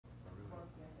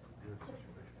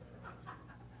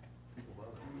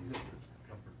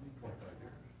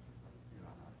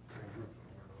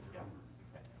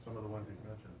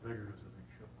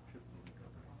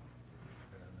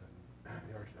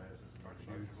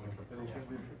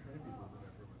leadership training people have been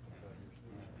there for about 25 years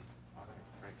too.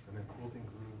 Right. And then quilting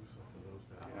groups for those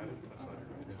guys. Yeah, I didn't touch that.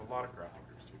 It's a lot of crafting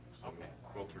groups too. So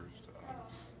quilters,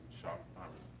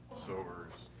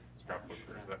 sewers,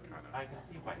 scrapbookers, that kind of. I can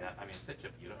see why that. I mean, it's such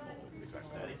a beautiful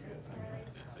setting.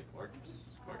 It's a gorgeous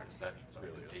setting. So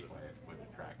really, see why it would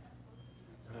attract.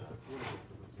 And it's affordable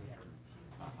for those interns.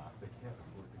 They can't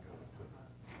afford to go to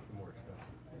the more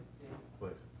expensive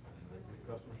places. And the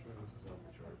customer service is off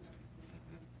the charts.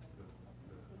 The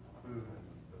food and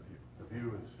the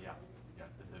view is. Yeah,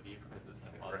 the view is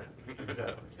Right.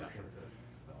 Exactly.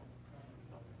 So,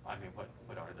 I mean, what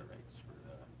are the rates for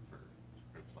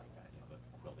groups like that? You know, the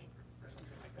quilting group or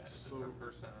something like that. Is it per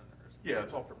person? Or is it Yeah,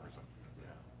 it's all per person. Yeah.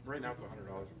 Right now it's $100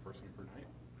 a person per night,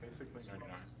 basically 99,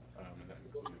 and that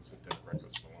includes a dinner,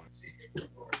 breakfast, and lunch.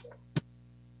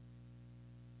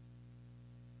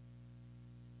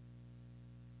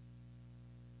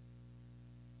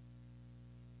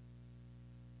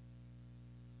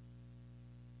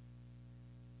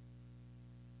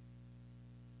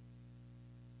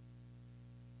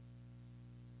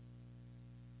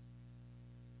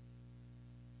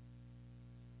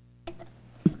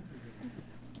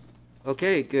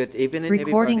 Okay, good evening,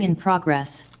 Recording everybody. in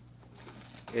progress.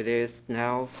 It is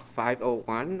now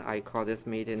 5:01. I call this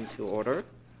meeting to order.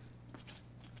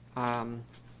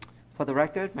 For the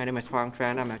record, my name is Huang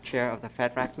Tran. I'm a chair of the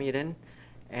FedRAC meeting.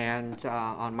 And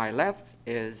on my left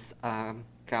is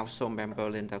Council Member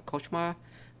Linda Kochma,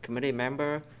 committee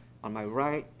member. On my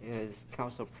right is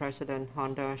Council President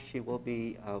Honda. She will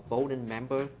be a voting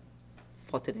member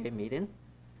for today's meeting.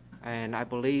 And I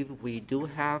believe we do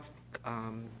have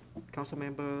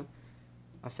Councilmember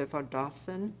Sefa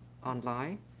Dawson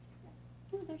online.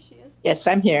 Oh, there she is. Yes,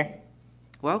 I'm here.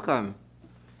 Welcome.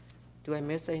 Do I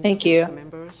miss any Thank you.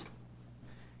 members?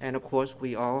 And of course,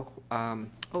 we all,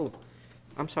 oh,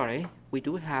 I'm sorry. We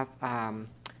do have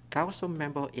Council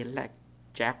Member-elect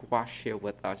Jack Wash here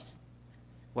with us.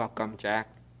 Welcome, Jack.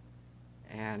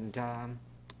 And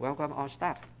welcome all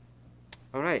staff.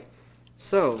 All right,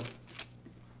 so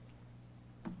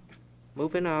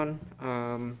moving on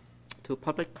to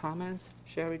public comments.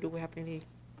 Sherry, do we have any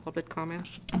public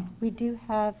comments? We do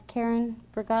have Karen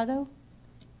Brigado.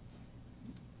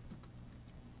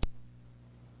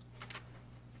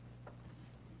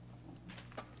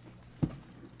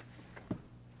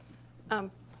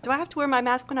 Do I have to wear my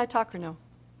mask when I talk or no?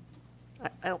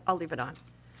 I'll leave it on.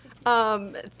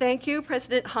 Thank you,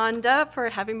 President Honda, for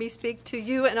having me speak to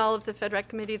you and all of the FedRAC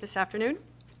committee this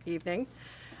evening.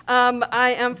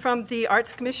 I am from the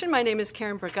Arts Commission. My name is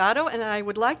Karen Brigado, and I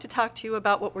would like to talk to you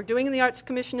about what we're doing in the Arts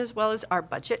Commission as well as our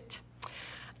budget.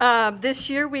 This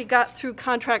year we got through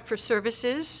contract for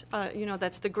services. You know,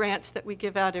 that's the grants that we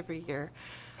give out every year.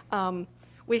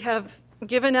 We have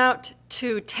given out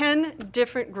to 10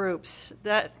 different groups.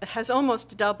 That has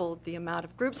almost doubled the amount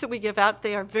of groups that we give out.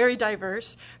 They are very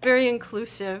diverse, very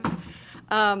inclusive,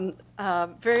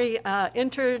 very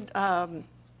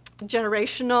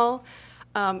intergenerational,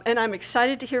 and I'm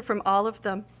excited to hear from all of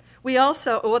them. We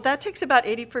also, well, that takes about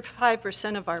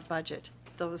 85% of our budget,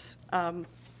 those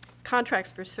contracts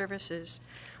for services.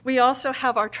 We also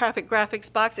have our traffic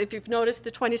graphics box. If you've noticed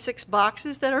the 26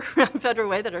 boxes that are around Federal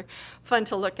Way that are fun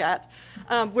to look at.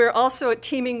 We're also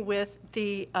teaming with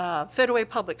the Federal Way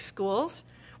Public Schools.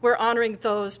 We're honoring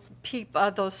those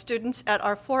students at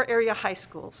our 4 area high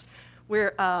schools.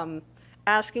 We're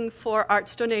asking for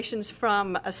arts donations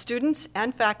from students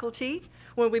and faculty.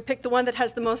 When we pick the one that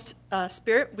has the most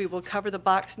spirit, we will cover the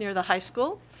box near the high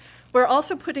school. We're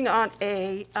also putting on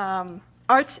a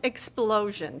arts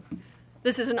explosion.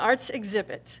 This is an arts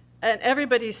exhibit, and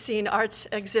everybody's seen arts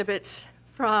exhibits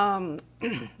from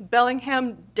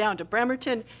Bellingham down to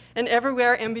Bremerton and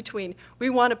everywhere in between.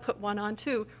 We want to put one on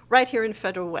too, right here in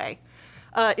Federal Way.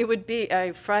 It would be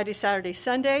a Friday, Saturday,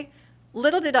 Sunday.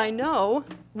 Little did I know,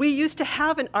 we used to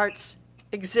have an arts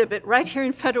exhibit right here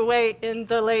in Federal Way in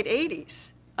the late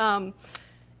 80s. And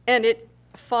it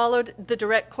followed the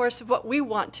direct course of what we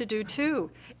want to do too.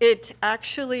 It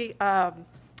actually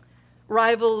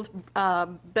rivaled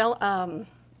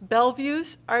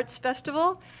Bellevue's Arts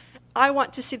Festival. I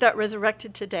want to see that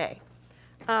resurrected today.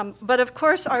 But of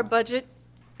course, our budget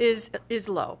is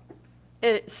low.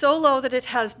 It's so low that it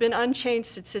has been unchanged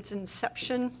since its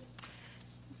inception.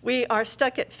 We are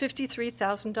stuck at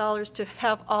 $53,000 to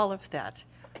have all of that.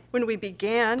 When we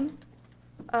began,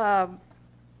 some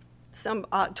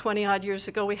 20-odd years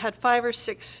ago, we had 5 or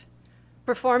 6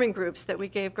 performing groups that we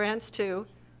gave grants to.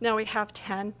 Now we have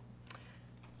 10.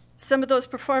 Some of those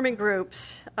performing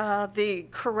groups, the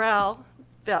chorale,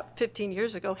 about 15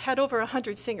 years ago, had over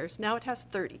 100 singers. Now it has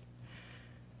 30.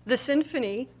 The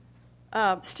symphony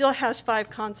still has 5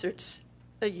 concerts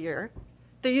a year.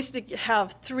 They used to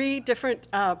have 3 different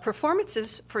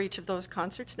performances for each of those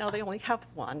concerts. Now they only have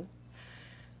 1.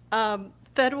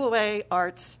 Federal Way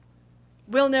arts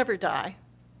will never die,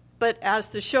 but as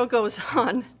the show goes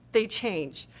on, they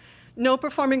change. No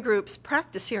performing groups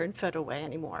practice here in Federal Way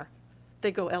anymore.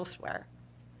 They go elsewhere.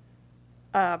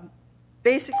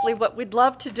 Basically, what we'd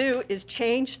love to do is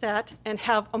change that and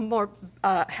have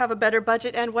a better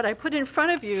budget. And what I put in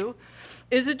front of you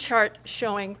is a chart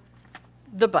showing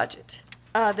the budget.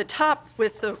 The top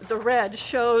with the red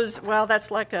shows, well,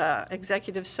 that's like a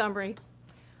executive summary.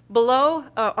 Below,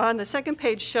 on the second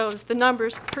page, shows the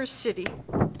numbers per city.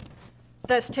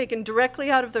 That's taken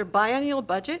directly out of their biennial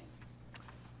budget,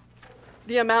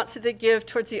 the amounts that they give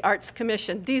towards the Arts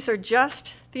Commission. These are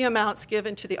just the amounts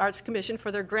given to the Arts Commission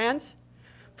for their grants,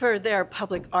 for their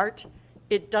public art.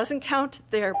 It doesn't count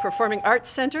their Performing Arts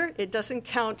Center. It doesn't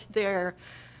count their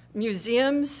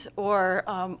museums or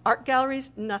art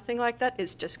galleries, nothing like that.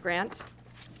 It's just grants.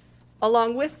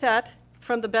 Along with that,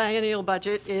 from the biennial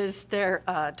budget is their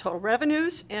total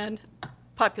revenues and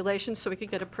population, so we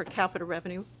could get a per capita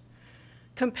revenue.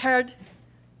 Compared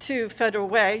to Federal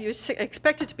Way, you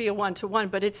expect it to be a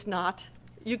 1-to-1, but it's not.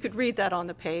 You could read that on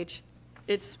the page.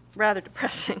 It's rather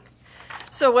depressing.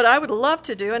 So what I would love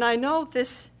to do, and I know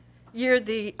this year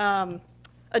the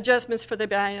adjustments for the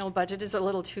biennial budget is a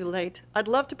little too late. I'd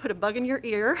love to put a bug in your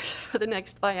ear for the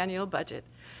next biennial budget.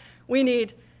 We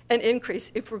need an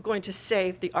increase if we're going to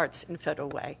save the arts in Federal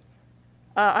Way.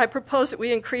 I propose that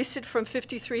we increase it from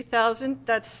 $53,000,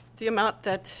 that's the amount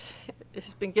that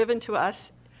has been given to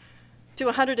us, to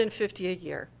 $150,000 a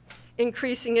year,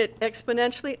 increasing it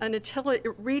exponentially until it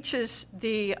reaches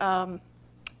the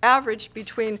average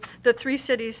between the 3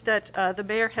 cities that the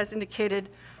mayor has indicated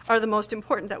are the most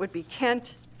important. That would be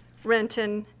Kent,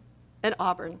 Renton, and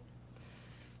Auburn.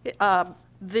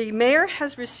 The mayor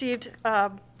has received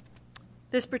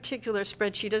this particular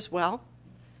spreadsheet as well.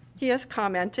 He has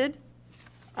commented,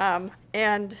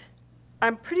 and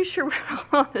I'm pretty sure we're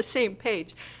all on the same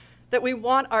page, that we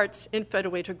want arts in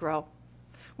Federal Way to grow.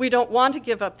 We don't want to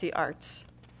give up the arts.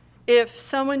 If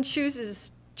someone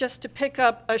chooses just to pick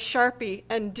up a Sharpie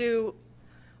and do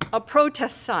a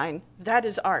protest sign, that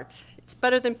is art. It's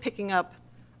better than picking up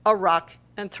a rock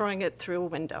and throwing it through a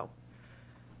window.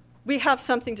 We have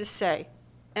something to say,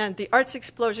 and the Arts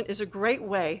Explosion is a great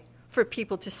way for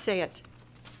people to say it.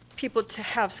 People to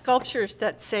have sculptures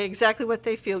that say exactly what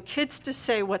they feel, kids to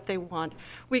say what they want.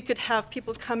 We could have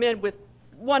people come in with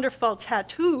wonderful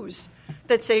tattoos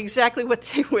that say exactly what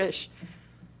they wish.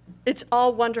 It's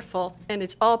all wonderful, and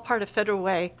it's all part of Federal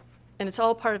Way, and it's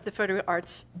all part of the Federal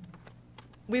Arts.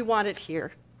 We want it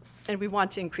here, and we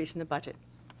want to increase in the budget.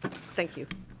 Thank you.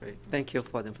 Great. Thank you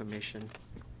for the information.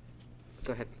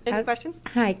 Go ahead. Any question?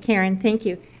 Hi, Karen, thank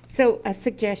you. So a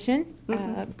suggestion,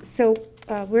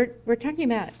 we're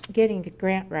talking about getting a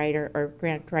grant writer or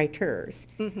grant writers.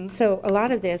 So a lot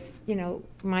of this,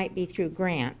 might be through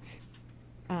grants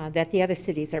that the other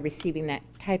cities are receiving that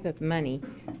type of money.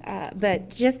 But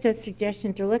just a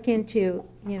suggestion to look into,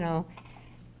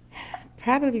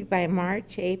 probably by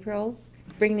March, April,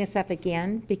 bring this up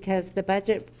again, because the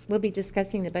budget, we'll be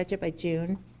discussing the budget by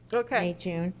June. Okay. May,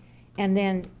 June. And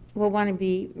then we'll want to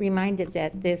be reminded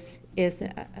that this is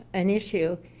an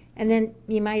issue. And then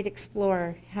you might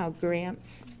explore how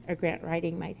grants or grant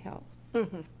writing might help.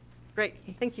 Great,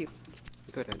 thank you.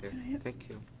 Good idea. Thank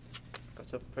you.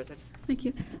 Council President? Thank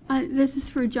you. This is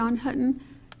for John Hutton.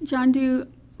 John, do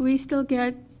we still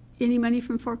get any money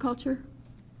from For Culture?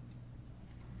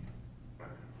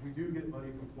 We do get money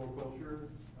from For Culture,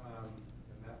 and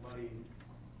that money,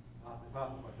 off the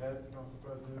top of my head, Council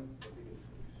President, I think it's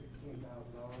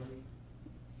 $16,000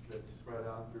 that's spread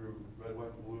out through Red,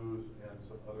 White, and Blues and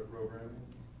some other programming.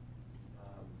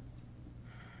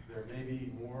 There may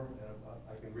be more, and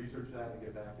I can research that and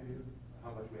get back to you,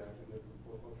 how much we actually get from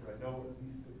For Culture. I know at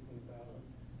least 16,000.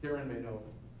 Karen may know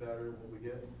better what we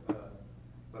get,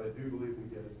 but I do believe we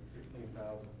get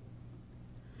 16,000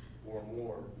 or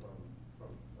more from For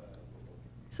Culture.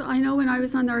 So I know when I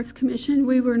was on the Arts Commission,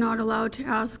 we were not allowed to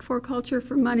ask For Culture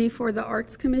for money for the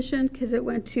Arts Commission because it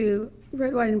went to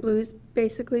Red, White, and Blues,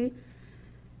 basically.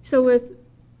 So with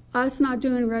us not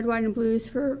doing Red, White, and Blues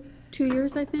for 2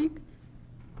 years, I think,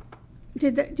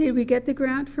 did we get the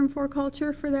grant from For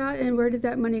Culture for that, and where did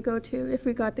that money go to if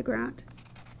we got the grant?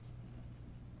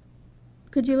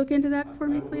 Could you look into that for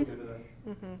me, please?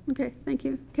 Okay, thank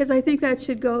you. Because I think that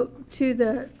should go to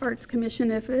the Arts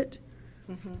Commission if it...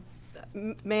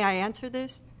 May I answer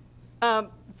this?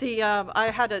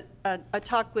 I had a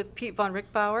talk with Pete von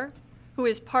Rickbauer, who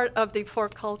is part of the For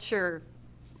Culture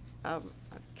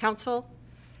council.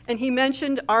 And he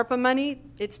mentioned ARPA money.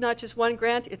 It's not just one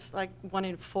grant, it's like 1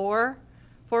 in 4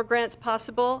 grants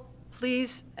possible.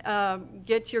 Please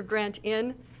get your grant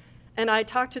in. And I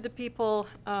talked to the people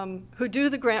who do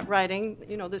the grant writing,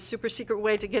 you know, the super secret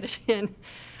way to get it in.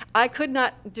 I could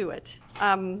not do it.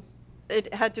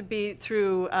 It had to be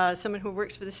through someone who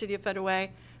works for the city of Federal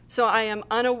Way. So I am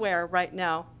unaware right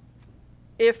now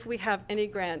if we have any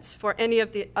grants for any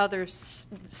of the other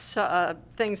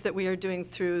things that we are doing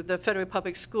through the Federal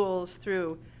Public Schools,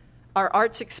 through our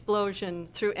arts explosion,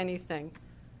 through anything.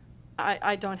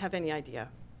 I don't have any idea.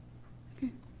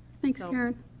 Okay. Thanks, So,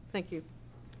 Karen. Thank you.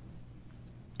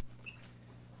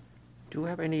 Do we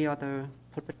have any other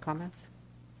public comments?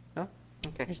 No?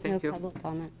 Okay, There's no thank you. public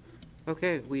comment.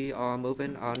 Okay, we are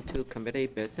moving on to committee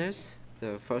business.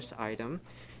 The first item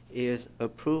is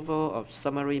approval of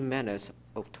summary minutes,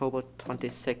 October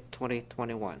 26,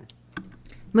 2021.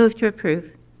 Move to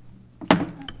approve.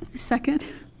 Second.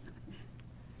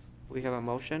 We have a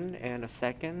motion and a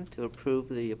second to approve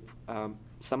the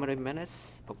summary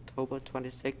minutes, October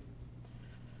 26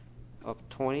 of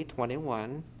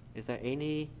 2021. Is there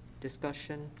any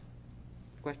discussion,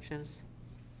 questions?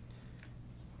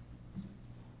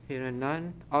 Hearing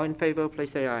none. All in favor,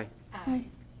 please say aye. Aye.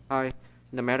 Aye.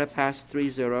 The matter passed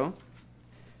 3-0.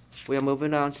 We are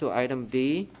moving on to item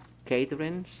B,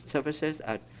 catering services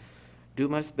at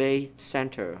Dumas Bay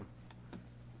Center.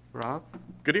 Rob?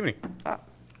 Good evening. Ah.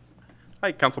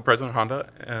 Hi, Council President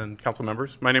Honda and council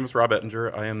members. My name is Rob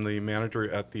Ettinger. I am the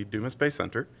manager at the Dumas Bay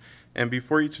Center. And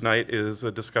before you tonight is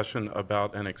a discussion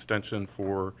about an extension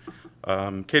for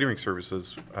catering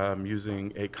services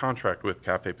using a contract with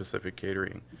Cafe Pacific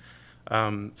Catering.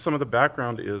 Some of the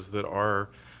background is that our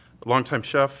longtime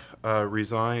chef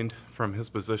resigned from his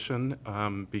position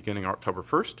beginning October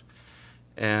 1st.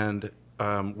 And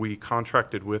we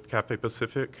contracted with Cafe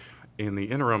Pacific in the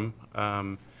interim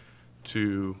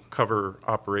to cover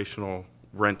operational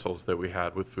rentals that we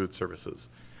had with food services.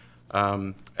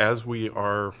 As we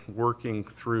are working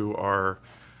through our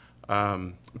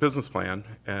business plan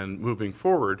and moving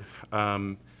forward,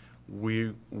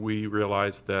 we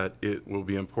realized that it will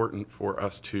be important for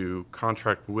us to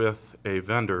contract with a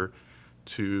vendor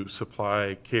to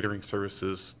supply catering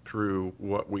services through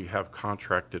what we have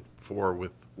contracted for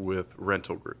with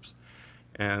rental groups.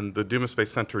 And the Dumas Bay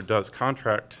Center does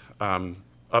contract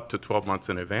up to 12 months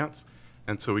in advance.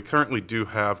 And so we currently do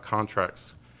have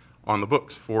contracts on the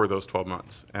books for those 12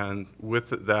 months. And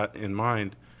with that in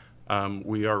mind,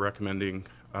 we are recommending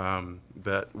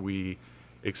that we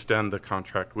extend the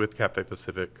contract with Cafe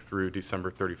Pacific through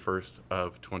December 31st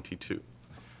of 22.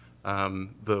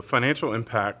 The financial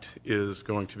impact is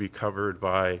going to be covered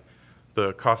by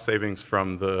the cost savings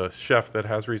from the chef that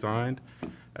has resigned,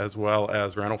 as well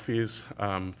as rental fees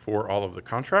for all of the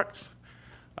contracts.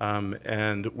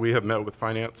 And we have met with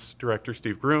Finance Director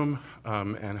Steve Groom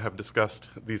and have discussed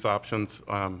these options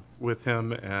with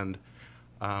him, and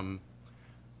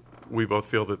we both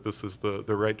feel that this is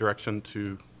the right direction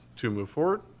to move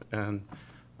forward, and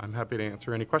I'm happy to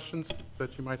answer any questions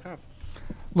that you might have.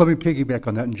 Let me piggyback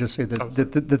on that and just say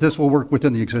that this will work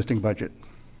within the existing budget.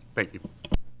 Thank you.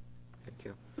 Thank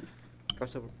you.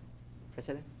 Council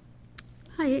President?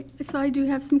 Hi, so I do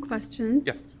have some questions.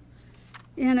 Yes.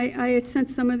 And I had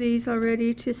sent some of these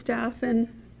already to staff, and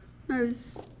I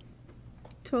was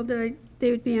told that they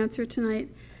would be answered tonight.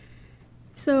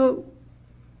 So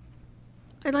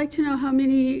I'd like to know how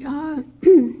many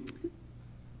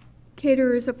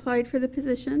caterers applied for the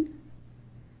position.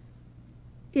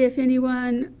 If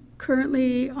anyone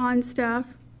currently on staff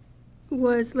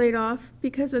was laid off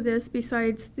because of this,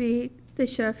 besides the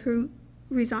chef who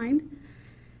resigned.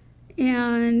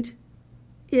 And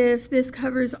if this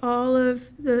covers all of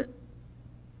the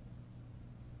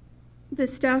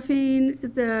staffing,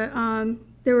 there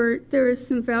was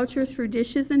some vouchers for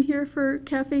dishes in here for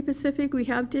Cafe Pacific. We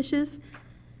have dishes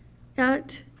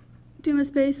at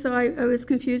Dumas Bay, so I was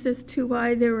confused as to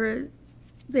why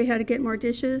they had to get more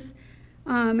dishes.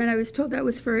 And I was told that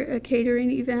was for a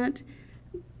catering event.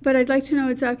 But I'd like to know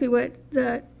exactly what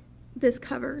this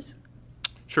covers.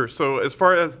 Sure. So as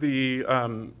far as the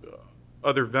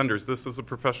other vendors, this is a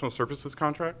professional services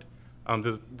contract.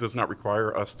 This does not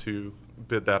require us to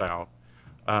bid that out.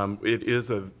 It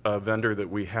is a vendor that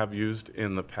we have used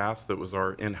in the past that was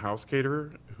our in-house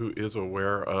caterer, who is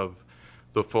aware of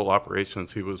the full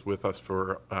operations. He was with us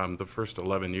for the first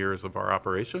 11 years of our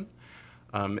operation.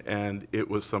 And it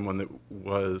was someone that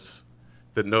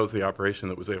knows the operation,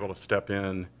 that was able to step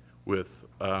in with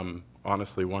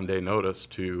honestly 1 day notice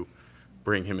to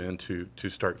bring him in to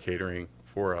start catering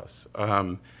for us.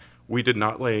 We did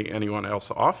not lay anyone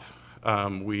else off.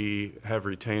 We have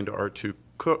retained our 2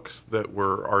 cooks that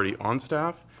were already on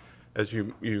staff. As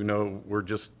you know, we're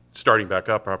just starting back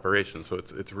up operations, so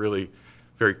it's really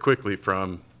very quickly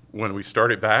from when we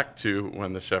started back to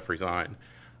when the chef resigned.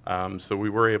 So we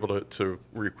were able to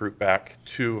recruit back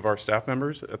 2 of our staff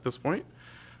members at this point.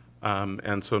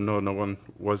 And so no one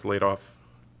was laid off.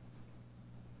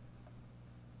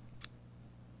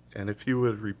 And if you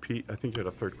would repeat, I think you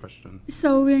had a third question.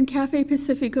 So when Cafe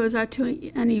Pacific goes out to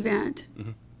an event,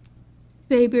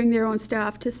 they bring their own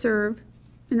staff to serve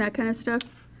and that kind of stuff?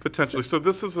 Potentially. So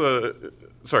this is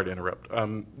sorry to interrupt.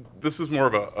 This is more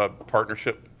of a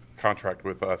partnership contract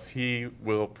with us. He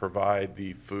will provide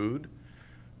the food.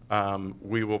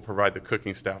 We will provide the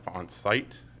cooking staff on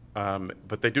site.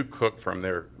 But they do cook from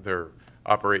their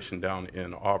operation down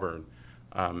in Auburn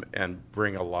and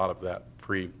bring a lot of that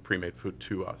pre-made food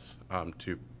to us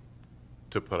to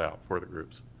put out for the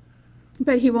groups.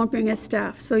 But he won't bring his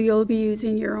staff, so you'll be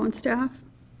using your own staff?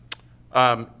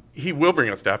 He will bring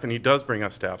us staff, and he does bring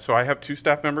us staff. So I have 2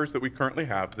 staff members that we currently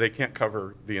have. They can't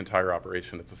cover the entire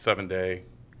operation. It's a 7-day,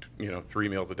 3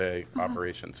 meals a day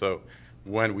operation. So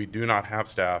when we do not have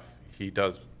staff, he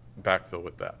does backfill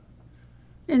with that.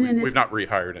 And then We've not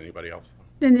rehired anybody else, though.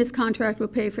 Then this contract will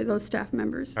pay for those staff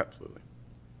members? Absolutely.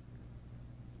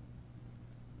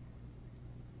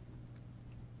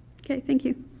 Okay, thank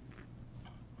you.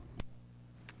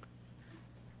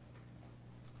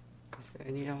 Is there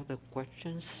any other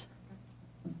questions?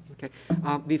 Okay.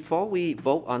 Before we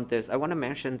vote on this, I want to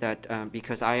mention that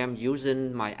because I am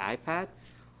using my iPad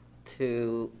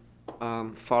to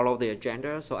follow the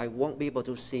agenda, so I won't be able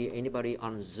to see anybody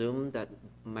on Zoom that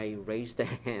may raise their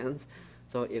hands.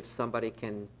 So if somebody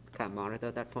can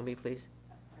monitor that for me, please.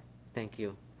 Thank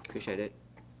you. Appreciate it.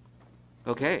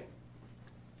 Okay.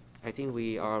 I think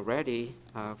we are ready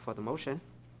for the motion.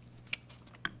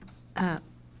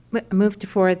 Move to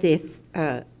forward this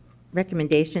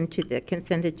recommendation to the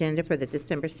consent agenda for the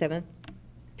December 7th,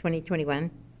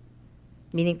 2021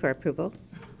 meeting for approval.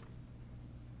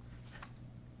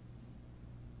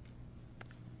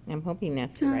 I'm hoping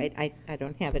that's right. I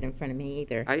don't have it in front of me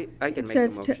either. I can make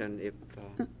says the to- motion if,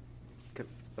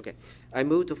 okay. I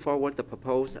move to forward the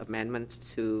proposed amendment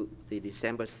to the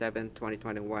December 7th,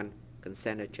 2021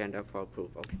 consent agenda for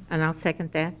approval. And I'll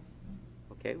second that.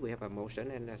 Okay, we have a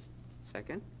motion and a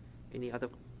second. Any other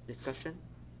discussion?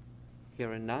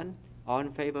 Hearing none. All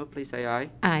in favor, please say aye.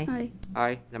 Aye. Aye.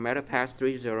 Aye. The matter passed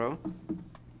 3-0.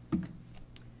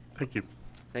 Thank you.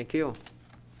 Thank you.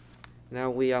 Now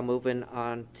we are moving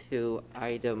on to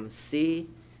item C,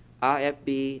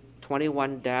 RFB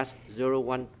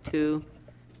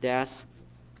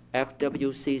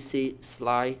 21-012-FWCC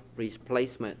slide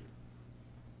replacement.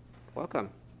 Welcome.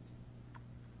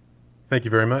 Thank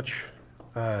you very much.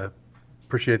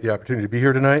 Appreciate the opportunity to be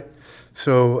here tonight.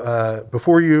 So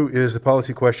before you is the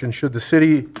policy question: should the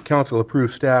City Council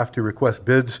approve staff to request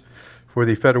bids for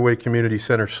the Federal Community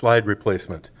Center slide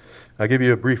replacement? I'll give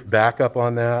you a brief backup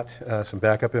on that, some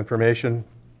backup information.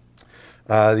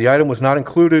 The item was not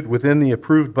included within the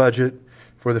approved budget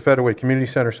for the Federal Community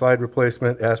Center slide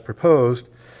replacement as proposed.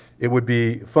 It would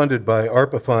be funded by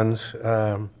ARPA funds,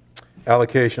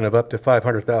 allocation of up to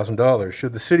 $500,000.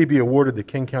 Should the city be awarded the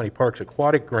King County Parks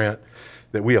Aquatic Grant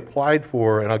that we applied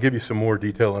for, and I'll give you some more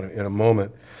detail in a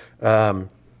moment.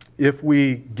 If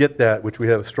we get that, which we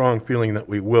have a strong feeling that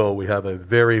we will, we have a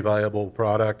very viable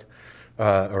product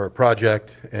or a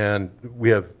project, and we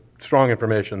have strong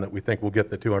information that we think we'll get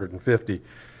the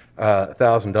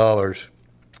 $250,000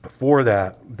 for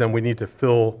that, then we need to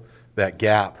fill that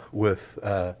gap with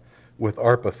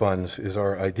ARPA funds is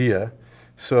our idea.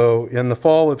 So in the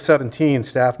fall of 17,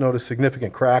 staff noticed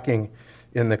significant cracking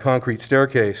in the concrete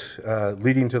staircase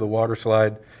leading to the water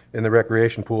slide in the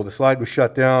recreation pool. The slide was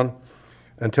shut down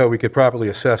until we could properly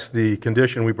assess the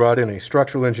condition. We brought in a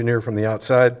structural engineer from the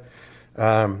outside.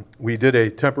 We did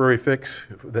a temporary fix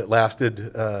that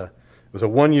lasted, it was a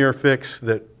 1-year fix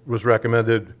that was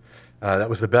recommended. That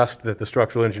was the best that the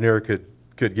structural engineer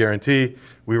could guarantee.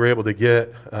 We were able to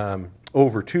get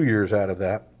over 2 years out of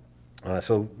that.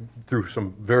 So through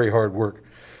some very hard work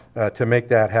to make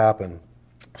that happen.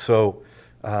 So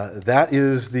that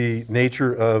is the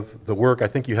nature of the work. I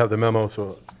think you have the memo,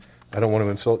 so I don't want to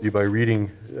insult you by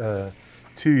reading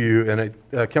to you. And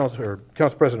Council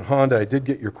President Honda, I did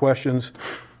get your questions.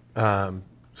 And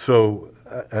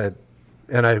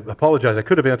I apologize, I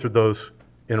could have answered those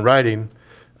in writing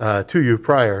to you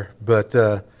prior, but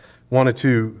wanted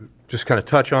to just kind of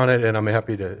touch on it, and I'm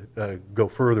happy to go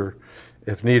further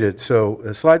if needed. So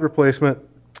a slide replacement,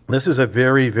 this is a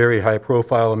very, very high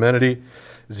profile amenity.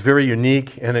 It's very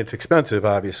unique and it's expensive,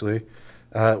 obviously.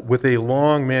 with a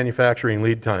long manufacturing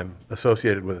lead time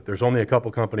associated with it. There's only a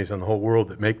couple companies in the whole world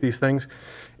that make these things,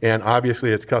 and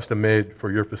obviously it's custom made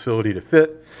for your facility to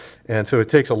fit, and so it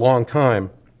takes a long time.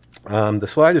 The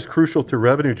slide is crucial to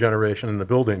revenue generation in the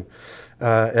building.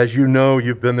 As you know,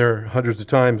 you've been there hundreds of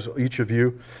times, each of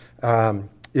you.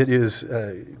 It is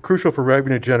crucial for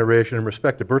revenue generation in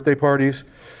respect to birthday parties,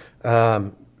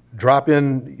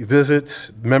 drop-in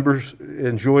visits. Members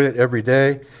enjoy it every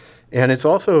day. And it's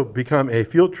also become a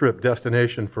field trip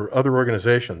destination for other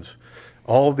organizations.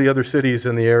 All of the other cities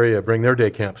in the area bring their day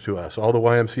camps to us. All the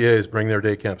YMCAs bring their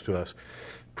day camps to us.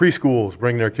 Preschools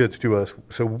bring their kids to us.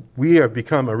 So we have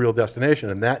become a real destination,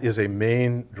 and that is a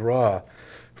main draw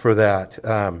for that.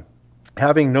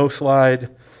 Having no slide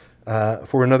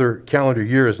for another calendar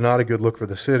year is not a good look for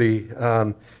the city.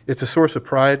 It's a source of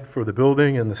pride for the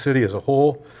building and the city as a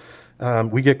whole.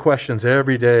 We get questions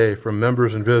every day from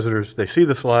members and visitors. They see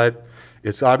the slide.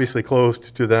 It's obviously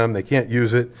closed to them. They can't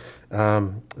use it.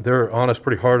 They're on us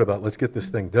pretty hard about, let's get this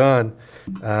thing done.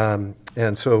 And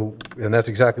that's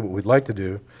exactly what we'd like to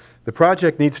do. The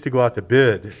project needs to go out to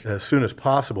bid as soon as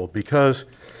possible because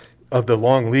of the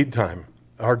long lead time.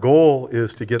 Our goal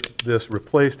is to get this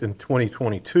replaced in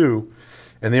 2022,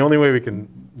 and the only way we can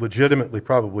legitimately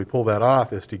probably pull that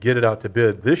off is to get it out to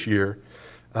bid this year,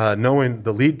 knowing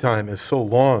the lead time is so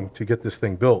long to get this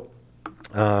thing built.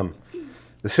 The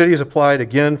city has applied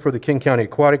again for the King County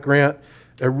Aquatic Grant.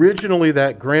 Originally,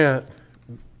 that grant,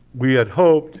 we had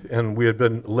hoped and we had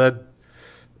been led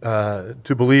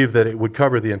to believe that it would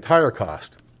cover the entire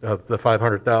cost of the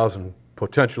 $500,000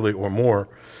 potentially or more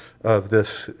of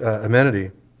this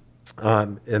amenity.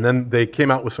 And then they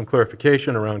came out with some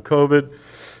clarification around COVID.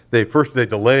 They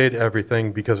delayed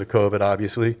everything because of COVID,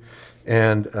 obviously.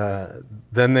 And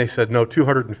then they said, no,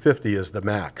 250 is the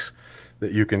max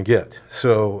that you can get,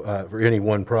 so for any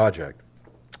one project.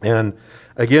 And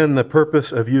again, the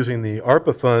purpose of using the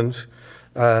ARPA funds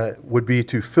would be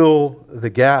to fill the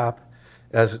gap,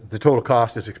 as the total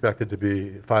cost is expected to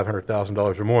be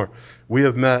 $500,000 or more. We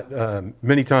have met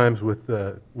many times with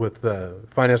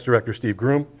Finance Director Steve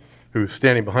Groom, who's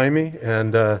standing behind me,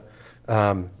 and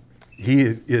he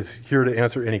is here to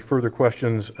answer any further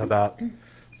questions about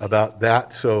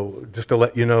that. So just to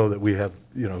let you know that we have,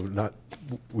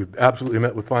 we've absolutely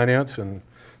met with finance, and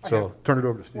so turn it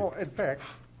over to Steve. Well, in fact,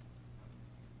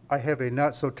 I have a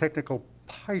not so technical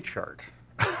pie chart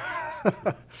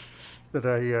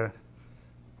that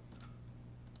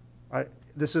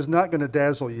this is not going to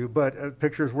dazzle you, but a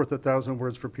picture is worth 1,000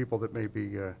 words for people that may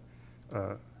be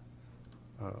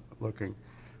looking.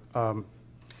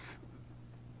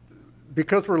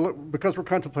 Because we're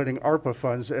contemplating ARPA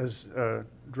funds, as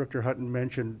Director Hutton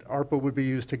mentioned, ARPA would be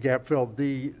used to gap fill.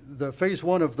 The phase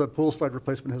one of the pool slide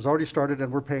replacement has already started, and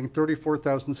we're paying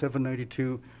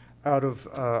 $34,792 out of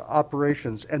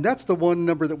operations, and that's the one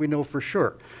number that we know for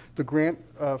sure. The grant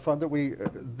fund that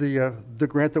the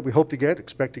grant that we hope to get,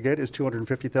 expect to get, is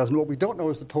 $250,000. What we don't know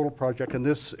is the total project, and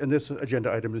this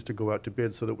agenda item is to go out to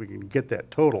bid so that we can get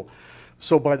that total.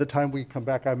 So by the time we come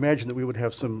back, I imagine that we would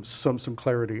have some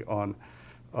clarity on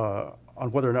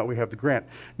whether or not we have the grant.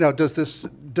 Now, does this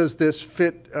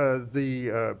fit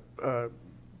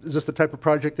is this the type of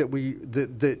project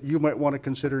that you might want to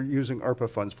consider using ARPA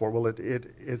funds for? Well,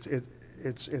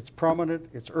 it's prominent,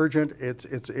 it's urgent,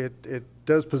 it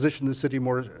does position the city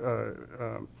more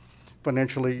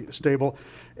financially stable,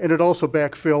 and it also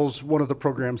backfills one of the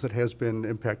programs that has been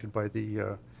impacted by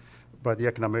the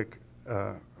economic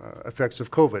effects of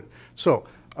COVID. So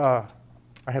I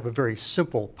have a very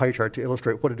simple pie chart to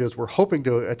illustrate what it is we're hoping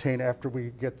to attain after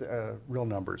we get the real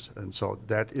numbers, and so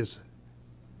that is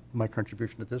my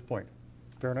contribution at this point.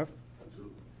 Fair enough?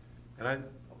 Absolutely. And I'd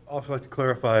also like to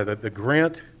clarify that the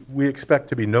grant, we expect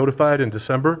to be notified in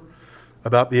December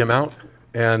about the amount,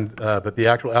 but the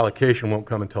actual allocation won't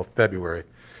come until February.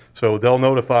 So they'll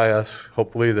notify us,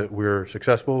 hopefully, that we're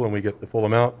successful and we get the full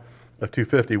amount of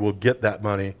 $250. We'll get that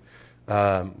money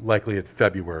likely in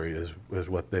February is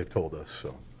what they've told us.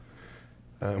 So,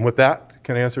 and with that,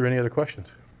 can I answer any other questions?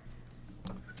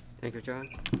 Thank you, John.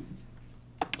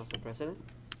 Council President?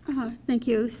 Thank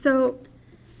you. So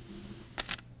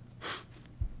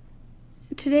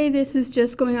today this is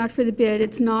just going out for the bid.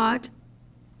 It's not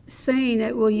saying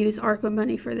that we'll use ARPA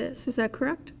money for this. Is that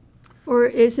correct? Or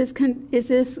is this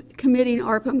committing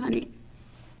ARPA money?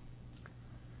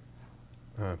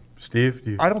 Steve,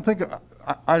 do you? I don't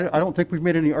think we've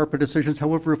made any ARPA decisions.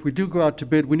 However, if we do go out to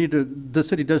bid, the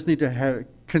city does need to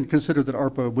consider that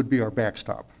ARPA would be our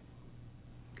backstop.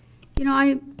 You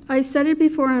know, I said it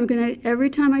before, and every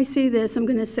time I see this, I'm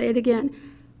gonna say it again.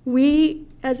 We,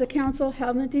 as a council,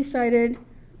 haven't decided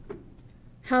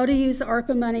how to use the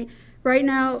ARPA money. Right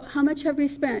now, how much have we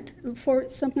spent? For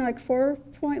something like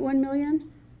 4.1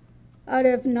 million out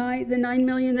of the 9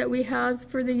 million that we have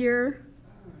for the year?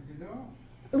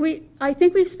 I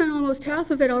think we've spent almost half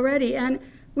of it already, and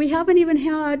we haven't even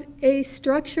had a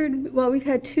structured, well, we've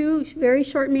had 2 very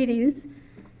short meetings,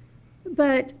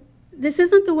 but this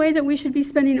isn't the way that we should be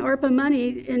spending ARPA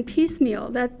money in piecemeal.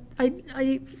 That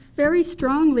I very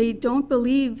strongly don't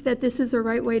believe that this is the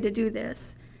right way to do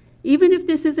this, even if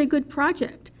this is a good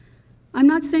project. I'm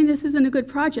not saying this isn't a good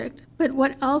project, but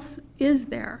what else is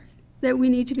there that we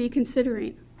need to be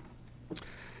considering?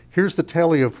 Here's the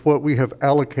tally of what we have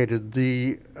allocated.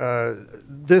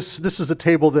 This is a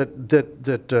table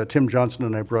that Tim Johnson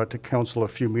and I brought to council a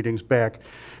few meetings back.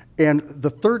 And the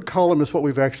third column is what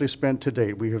we've actually spent to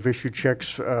date. We have issued checks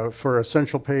for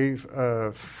essential pay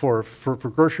for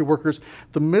grocery workers.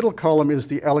 The middle column is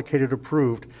the allocated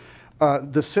approved.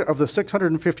 Of the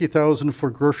 $650,000 for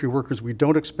grocery workers, we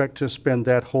don't expect to spend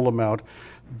that whole amount.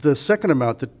 The second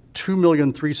amount, the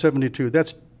 $2,372,000,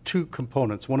 that's 2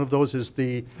 components. One of those is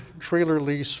the trailer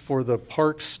lease for the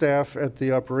park staff at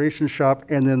the operations shop,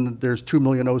 and then there's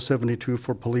 $2,072,000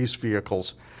 for police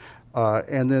vehicles.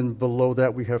 And then below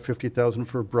that, we have $50,000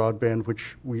 for broadband,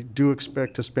 which we do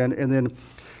expect to spend. And then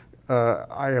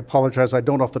I apologize, I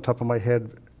don't off the top of my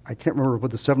head, I can't remember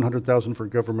what the $700,000 for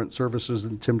government services,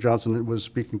 and Tim Johnson was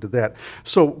speaking to that.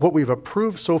 So what we've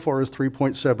approved so far is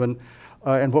 3.7,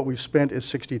 and what we've spent is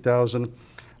 60,000.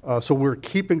 So we're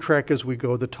keeping track as we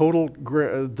go. The total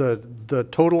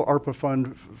total ARPA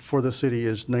fund for the city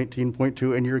is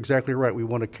 19.2, and you're exactly right. We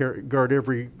want to guard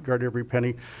every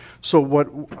penny. So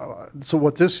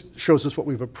what this shows us what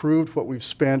we've approved, what we've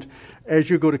spent. As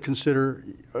you go to consider,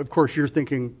 of course, you're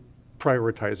thinking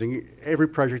prioritizing every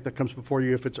project that comes before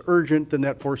you. If it's urgent, then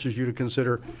that forces you to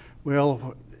consider,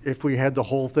 well, if we had the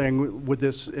whole thing, would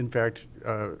this in fact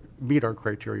meet our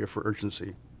criteria for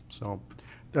urgency? So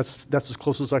that's as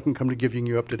close as I can come to giving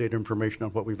you up-to-date information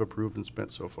on what we've approved and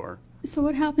spent so far. So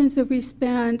what happens if we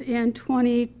spend in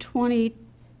 2020,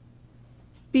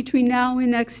 between now and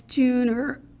next June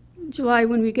or July,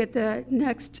 when we get the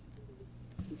next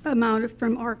amount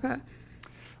from ARPA?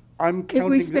 If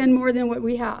we spend more than what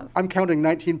we have. I'm counting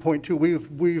 19.2.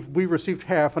 We received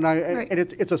half, and Right. and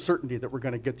it's a certainty that we're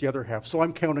going to get the other half. So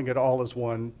I'm counting it all as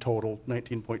one total,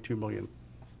 19.2 million.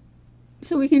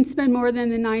 So we can spend more than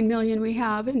the 9 million we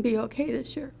have and be okay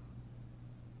this year.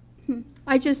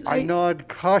 I nod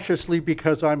cautiously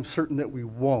because I'm certain that we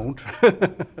won't.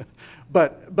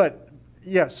 but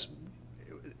yes,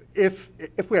 if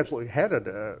we absolutely had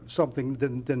something,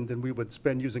 then we would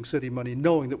spend using city money,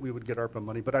 knowing that we would get ARPA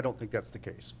money. But I don't think that's the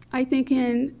case. I think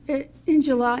in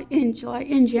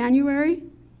January,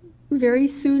 very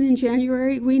soon in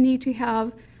January, we need to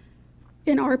have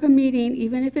an ARPA meeting,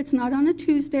 even if it's not on a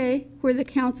Tuesday, where the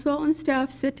council and staff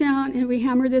sit down and we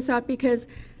hammer this out, because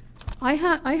I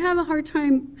have a hard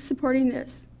time supporting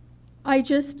this. I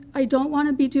don't want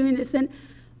to be doing this. And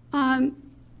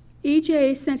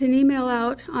EJ sent an email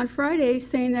out on Friday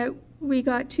saying that we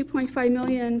got 2.5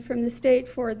 million from the state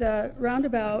for the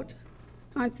roundabout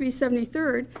on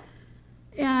 373rd,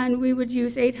 and we would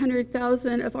use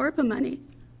 800,000 of ARPA money.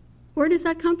 Where does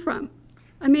that come from?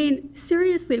 I mean,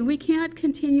 seriously, we can't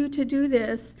continue to do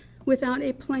this without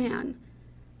a plan,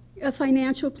 a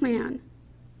financial plan.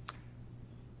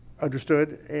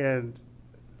 Understood, and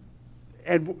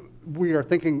we are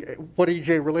thinking what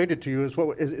EJ related to you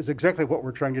is exactly what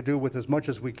we're trying to do with as much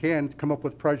as we can, come up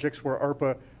with projects where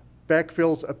ARPA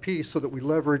backfills a piece so that we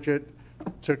leverage it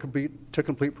to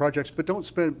complete projects, but not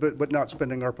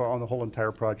spending ARPA on the whole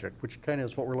entire project, which kind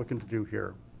of is what we're looking to do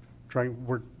here.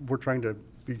 We're trying to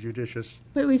be judicious.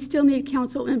 But we still need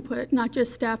council input, not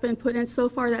just staff input, and so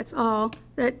far that's all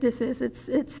that this is.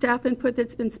 It's staff input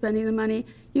that's been spending the money.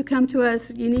 You come to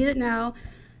us, you need it now,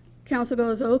 council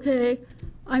goes, okay.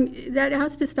 That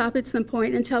has to stop at some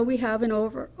point until we have an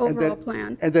overall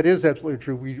plan. And that is absolutely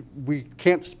true. We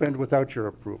can't spend without your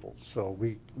approval. So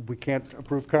we can't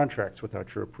approve contracts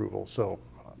without your approval. So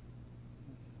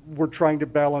we're trying to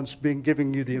balance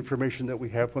giving you the information that we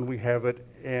have when we have it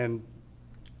and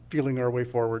feeling our way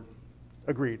forward.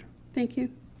 Agreed. Thank you.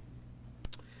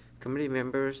 Committee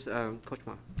members, Coach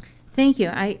Ma. Thank you.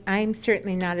 I'm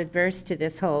certainly not adverse to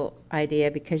this whole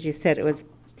idea, because you said it was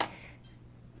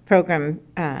program,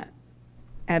 a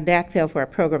backfill for a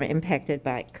program impacted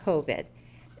by COVID.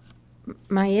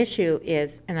 My issue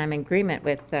is, and I'm in agreement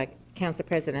with Council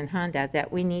President Honda,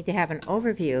 that we need to have an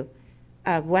overview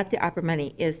of what the ARPA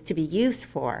money is to be used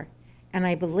for. And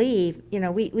I believe,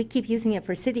 we keep using it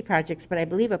for city projects, but I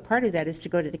believe a part of that is to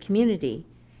go to the community.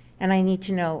 And I need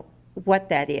to know what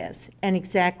that is and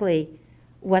exactly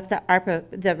what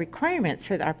the requirements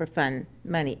for the ARPA fund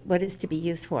money, what it's to be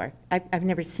used for. I've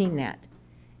never seen that.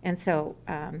 And so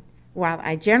while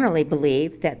I generally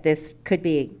believe that this could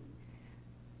be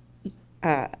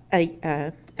an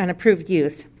approved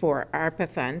use for ARPA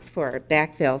funds for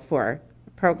backfill for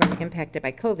a program impacted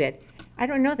by COVID, I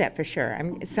don't know that for sure.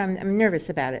 I'm nervous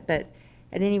about it, but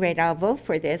at any rate, I'll vote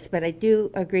for this. But I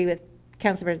do agree with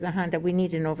Council President Honda, we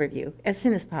need an overview as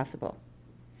soon as possible.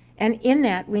 And in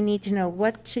that, we need to know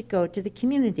what should go to the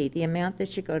community, the amount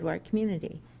that should go to our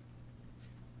community.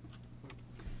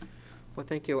 Well,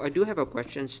 thank you. I do have a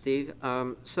question, Steve.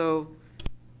 So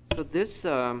this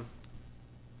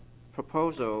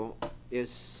proposal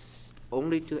is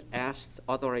only to ask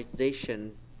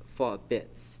authorization for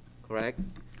bids, correct?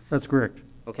 That's correct.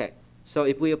 Okay. So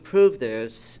if we approve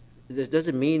this, this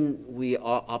doesn't mean we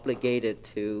are obligated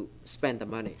to spend the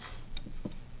money,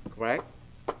 correct?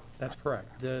 That's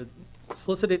correct. The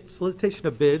solicitation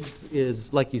of bids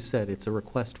is, like you said, it's a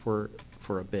request for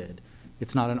a bid.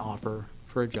 It's not an offer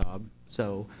for a job.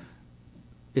 So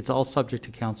it's all subject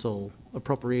to council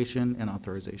appropriation and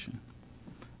authorization.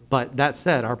 But that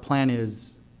said, our plan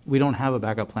is, we don't have a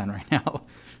backup plan right now.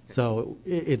 So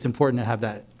it's important to have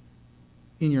that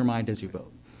in your mind as you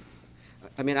vote.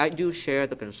 I mean, I do share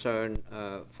the concern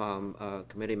from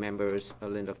committee members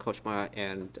Linda Kochmar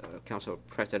and Council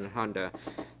President Honda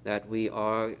that we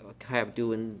are kind of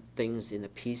doing things in a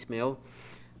piecemeal.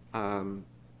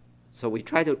 So we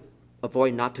try to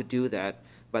avoid not to do that,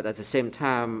 but at the same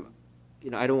time,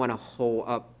 I don't want to hold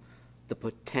up the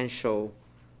potential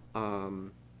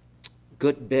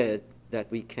good bid that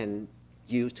we can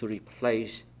use to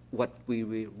replace what we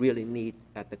really need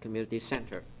at the community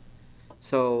center.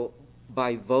 So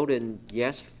by voting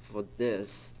yes for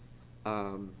this,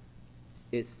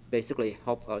 it's basically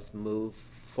help us move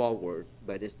forward,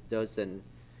 but it doesn't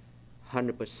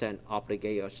 100%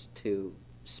 obligate us to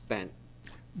spend.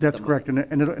 That's correct, and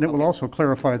it will also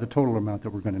clarify the total amount that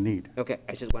we're going to need. Okay,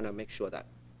 I just want to make sure that.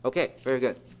 Okay, very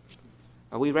good.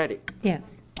 Are we ready?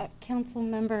 Yes.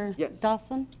 Councilmember Yes.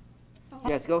 Dawson?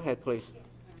 Yes, go ahead, please.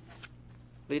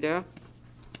 Leader?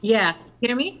 Yeah,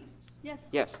 hear me? Yes.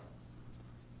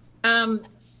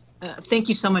 Thank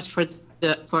you so much for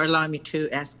allowing me to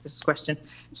ask this question.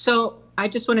 So I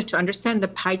just wanted to understand the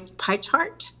pie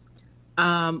chart.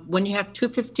 When you have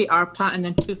 250 ARPA and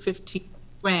then 250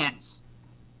 grants,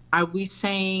 are we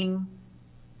saying,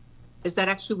 is that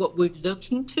actually what we're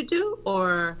looking to do,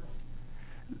 or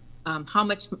how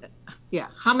much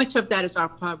of that is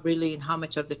ARPA really, and how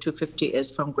much of the 250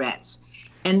 is from grants?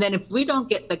 And then if we don't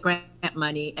get the grant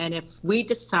money, and if we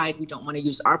decide we don't want to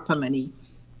use ARPA money,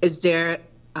 is there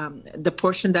the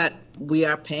portion that we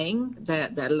are paying,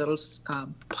 that little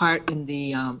part in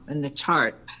the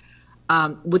chart,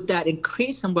 would that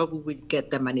increase, and where would we get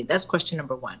the money? That's question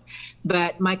number one.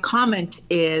 But my comment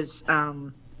is,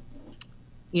 from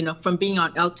being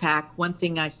on LTAC, one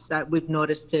thing we've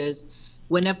noticed is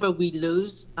whenever we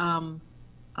lose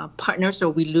partners, or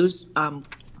we lose,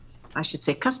 I should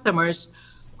say, customers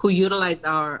who utilize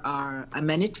our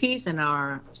amenities and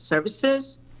our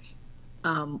services,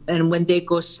 and when they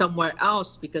go somewhere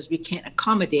else because we can't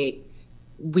accommodate,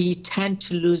 we tend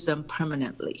to lose them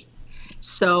permanently.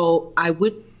 So I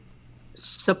would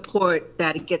support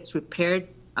that it gets repaired,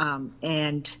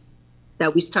 and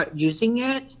that we start using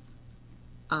it,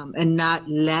 and not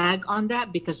lag on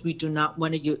that, because we do not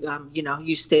want to,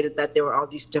 you stated that there were all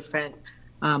these different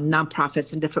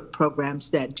nonprofits and different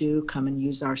programs that do come and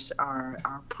use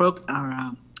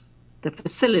the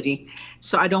facility.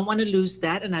 So I don't want to lose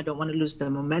that, and I don't want to lose the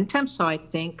momentum. So I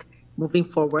think moving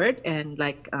forward, and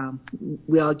like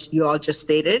you all just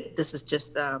stated, this is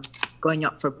just going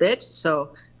up for bid.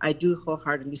 So I do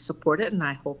wholeheartedly support it, and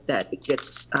I hope that it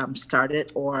gets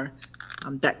started, or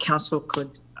that council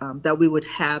could, that we would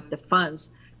have the funds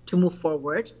to move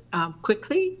forward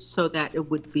quickly, so that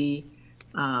it would be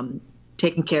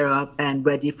taken care of and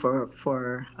ready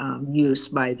for use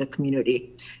by the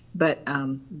community. But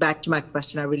back to my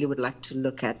question, I really would like to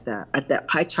look at that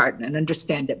pie chart and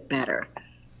understand it better.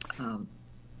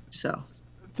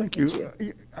 Thank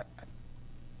you.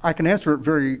 I can answer it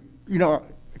very,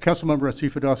 Councilmember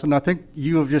Asifa Dawson, I think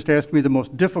you have just asked me the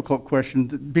most difficult question,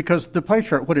 because the pie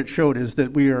chart, what it showed is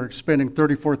that we are spending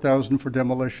 $34,000 for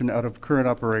demolition out of current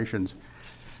operations.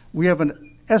 We have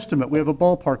an estimate, we have a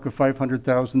ballpark of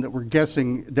 $500,000 that we're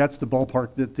guessing that's the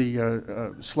ballpark that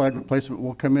the slide replacement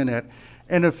will come in at.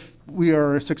 And if we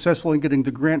are successful in getting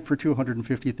the grant for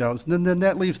 $250,000, then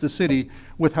that leaves the city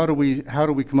with how do we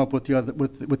come up with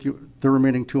the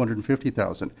remaining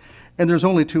 $250,000? And there's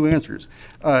only two answers.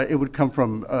 It would come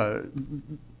from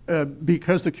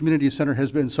because the community center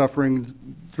has been suffering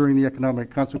during the economic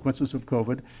consequences of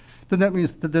COVID, then that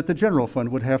means that the general fund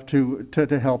would have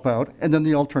to help out, and then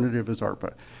the alternative is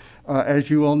ARPA. As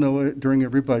you all know, during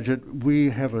every budget, we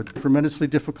have a tremendously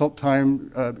difficult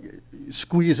time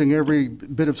squeezing every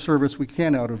bit of service we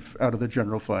can out of the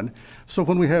general fund. So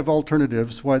when we have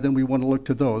alternatives, why then we want to look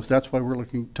to those. That's why we're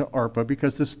looking to ARPA,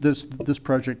 because this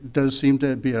project does seem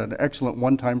to be an excellent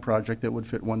one-time project that would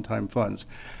fit one-time funds.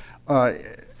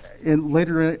 And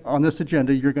later on this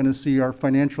agenda, you're going to see our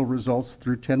financial results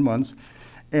through 10 months.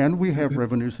 And we have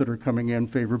revenues that are coming in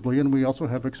favorably, and we also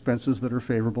have expenses that are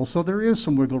favorable. So there is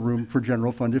some wiggle room for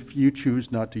general fund if you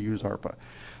choose not to use ARPA.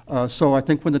 So I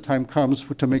think when the time comes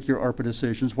to make your ARPA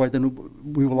decisions, why then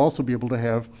we will also be able to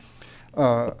have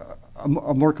a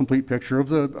more complete picture of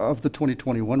the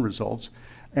 2021 results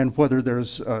and whether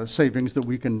there's savings that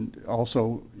we can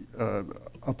also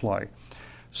apply.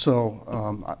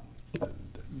 So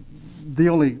the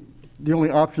only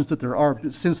options that there are,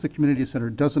 since the community center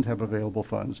doesn't have available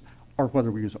funds, are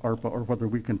whether we use ARPA or whether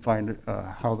we can find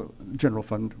how the general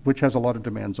fund, which has a lot of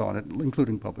demands on it,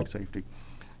 including public safety.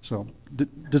 So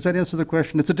does that answer the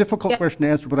question? It's a difficult question to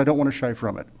answer, but I don't want to shy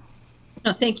from it.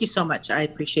 No, thank you so much. I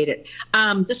appreciate it.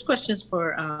 This question is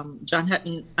for John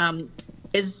Hutton.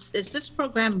 Is this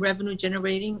program revenue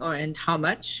generating, and how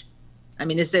much? I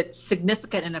mean, is it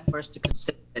significant enough for us to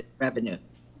consider it revenue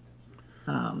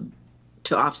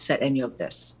to offset any of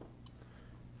this?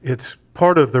 It's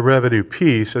part of the revenue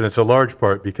piece, and it's a large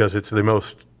part because it's the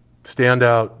most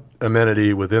standout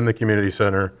amenity within the community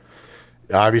center.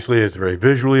 Obviously, it's very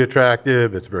visually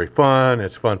attractive, it's very fun,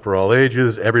 it's fun for all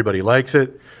ages, everybody likes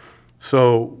it.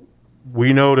 So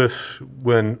we notice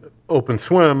when Open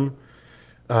Swim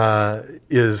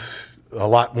is a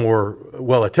lot more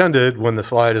well-attended when the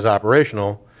slide is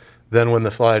operational than when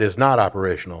the slide is not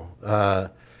operational.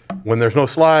 When there's no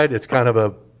slide, it's kind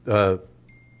of a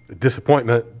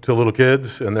disappointment to little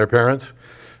kids and their parents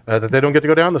that they don't get to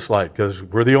go down the slide because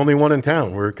we're the only one in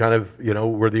town. We're kind of,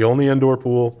 we're the only indoor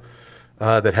pool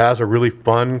that has a really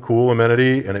fun, cool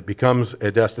amenity, and it becomes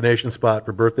a destination spot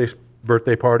for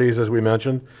birthday parties, as we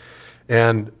mentioned,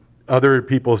 and other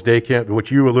people's day camp,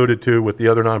 which you alluded to with the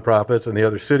other nonprofits and the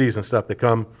other cities and stuff that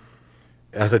come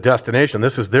as a destination.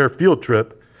 This is their field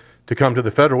trip to come to the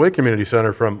Federal Way Community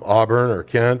Center from Auburn or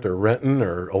Kent or Renton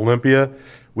or Olympia.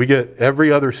 We get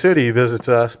every other city visits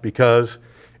us because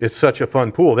it's such a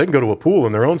fun pool. They can go to a pool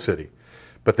in their own city,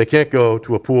 but they can't go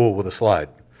to a pool with a slide.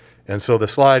 And so the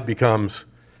slide becomes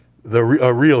a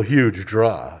real huge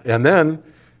draw. And then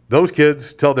those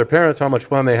kids tell their parents how much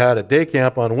fun they had at day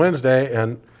camp on Wednesday,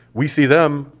 and we see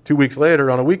them 2 weeks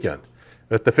later on a weekend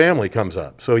that the family comes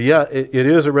up. So yeah, it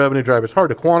is a revenue driver. It's hard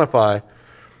to quantify,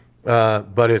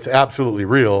 but it's absolutely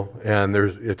real, and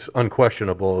it's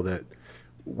unquestionable that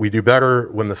we do better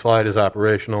when the slide is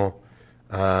operational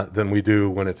than we do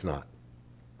when it's not.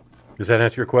 Does that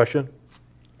answer your question?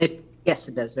 Yes,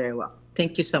 it does very well.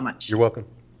 Thank you so much. You're welcome.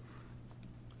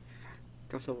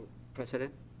 Council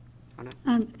President?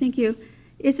 Thank you.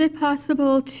 Is it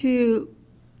possible to,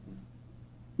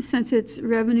 since it's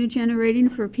revenue generating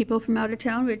for people from out of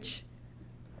town, which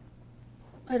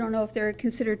I don't know if they're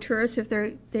considered tourists if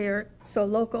they're so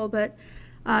local, but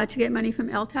to get money from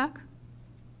LTAC?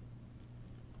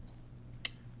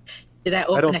 Did I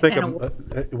open a can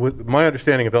of with my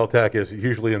understanding of LTAC is it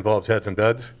usually involves heads and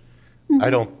beds. I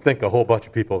don't think a whole bunch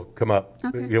of people come up.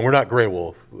 Okay. We're not Gray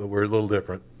Wolf. We're a little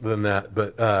different than that.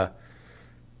 But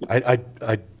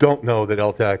I don't know that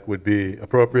LTAC would be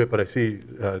appropriate, but I see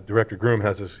Director Groom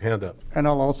has his hand up. And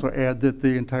I'll also add that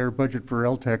the entire budget for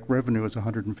LTAC revenue is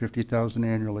 $150,000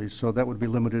 annually, so that would be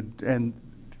limited, and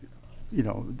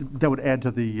that would add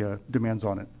to the demands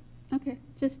on it. Okay,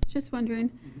 just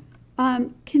wondering.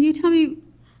 Can you tell me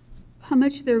how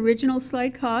much the original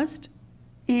slide cost?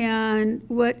 And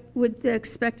what would the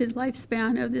expected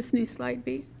lifespan of this new slide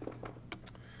be?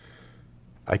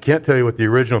 I can't tell you what the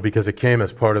original, because it came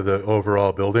as part of the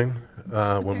overall building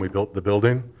when we built the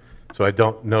building. So I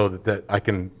don't know that I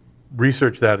can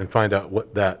research that and find out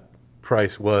what that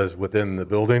price was within the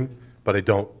building, but I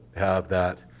don't have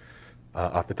that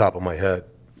off the top of my head,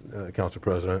 Council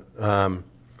President.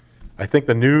 I think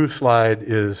the new slide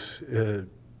is,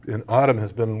 in Autumn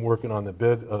has been working on the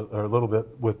bid a little bit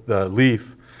with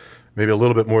Leaf, maybe a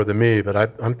little bit more than me, but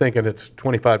I'm thinking it's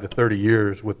 25 to 30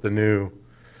 years with the new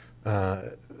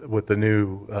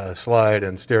slide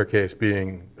and staircase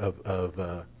being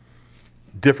of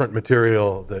different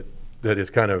material that is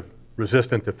kind of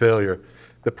resistant to failure.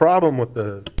 The problem with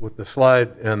the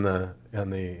slide and the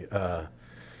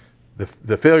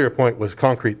failure point was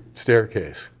concrete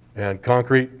staircase, and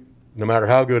concrete, no matter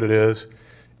how good it is,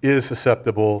 is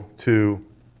susceptible to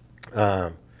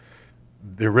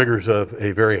the rigors of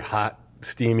a very hot,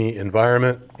 steamy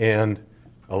environment and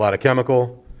a lot of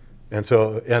chemical. And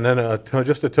so, and then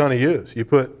just a ton of use. You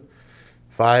put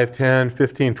 5, 10,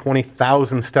 15,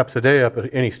 20,000 steps a day up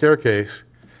at any staircase,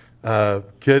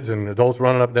 kids and adults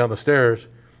running up and down the stairs,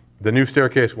 the new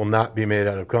staircase will not be made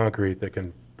out of concrete that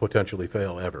can potentially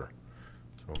fail ever.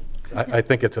 So I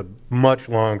think it's a much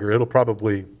longer, it'll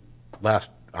probably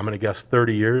last, I'm going to guess,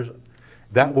 30 years.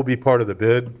 That will be part of the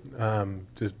bid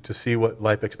to see what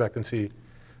life expectancy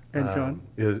And John?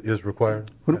 Is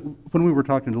required. When we were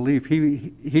talking to Leaf,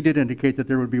 he did indicate that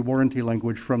there would be warranty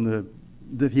language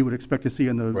that he would expect to see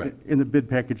in the bid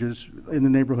packages in the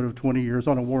neighborhood of 20 years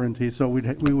on a warranty, so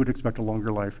we would expect a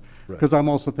longer life. Because I'm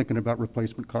also thinking about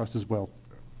replacement cost as well.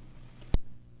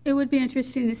 It would be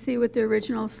interesting to see what the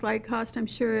original slide cost. I'm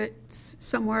sure it's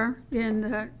somewhere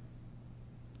in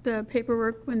the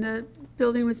paperwork when the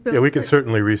building was built. Yeah, we can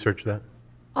certainly research that.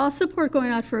 I'll support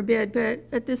going out for a bid, but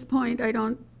at this point, I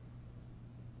don't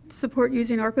support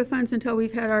using ARPA funds until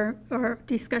we've had our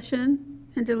discussion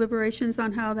and deliberations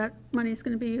on how that money is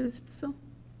going to be used, so,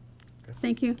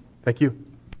 thank you. Thank you.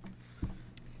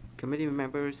 Committee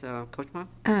members, Coach Ma?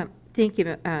 Thank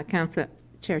you, Council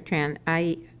Chair Tran.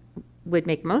 I would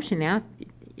make a motion now, if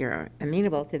you're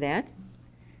amenable to that.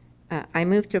 I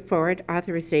move to forward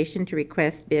authorization to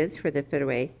request bids for the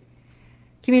Federway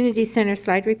Community Center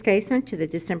slide replacement to the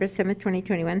December 7th,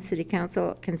 2021 City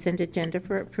Council consent agenda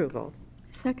for approval.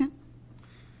 Second.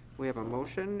 We have a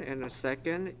motion and a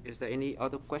second. Is there any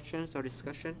other questions or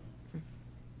discussion?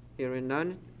 Hearing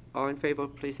none, all in favor,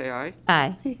 please say aye.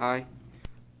 Aye. Aye.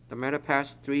 The matter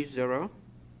passed 3-0.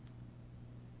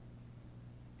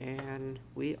 And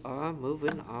we are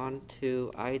moving on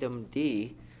to item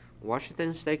D,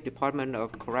 Washington State Department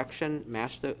of Correction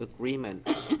Master Agreement,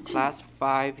 Class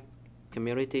 5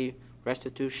 Community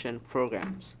Restitution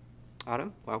Programs.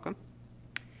 Autumn, welcome.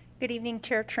 Good evening,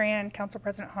 Chair Tran, Council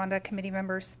President Honda, committee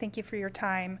members. Thank you for your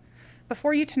time.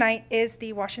 Before you tonight is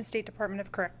the Washington State Department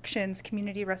of Corrections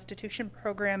Community Restitution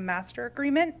Program Master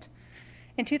Agreement.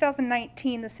 In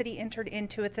 2019, the city entered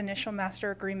into its initial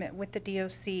master agreement with the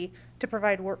DOC to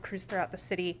provide work crews throughout the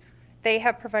city. They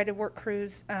have provided work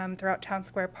crews throughout Town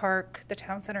Square Park, the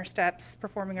Town Center Steps,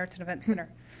 Performing Arts and Event Center,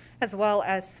 as well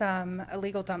as some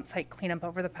illegal dump site cleanup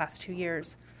over the past 2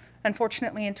 years.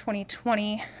 Unfortunately, in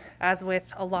 2020, as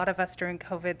with a lot of us during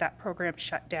COVID, that program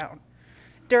shut down.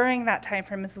 During that time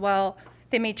frame as well,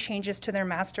 they made changes to their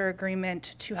master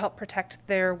agreement to help protect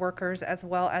their workers as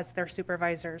well as their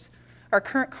supervisors. Our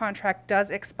current contract does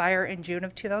expire in June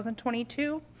of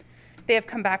 2022. They have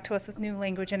come back to us with new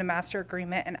language in a master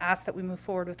agreement and asked that we move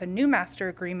forward with a new master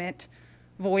agreement,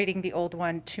 voiding the old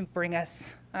one to bring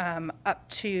us up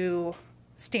to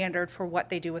standard for what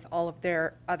they do with all of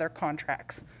their other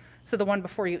contracts. So the one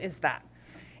before you is that.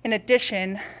 In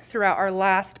addition, throughout our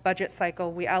last budget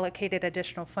cycle, we allocated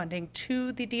additional funding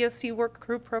to the DOC work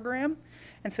crew program.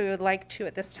 And so we would like to,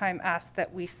 at this time, ask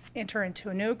that we enter into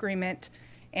a new agreement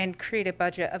and create a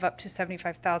budget of up to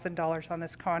 $75,000 on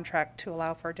this contract to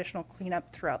allow for additional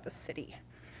cleanup throughout the city.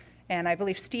 And I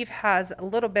believe Steve has a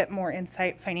little bit more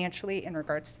insight financially in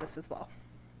regards to this as well.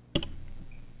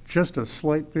 Just a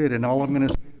slight bit, and all I'm going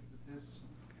to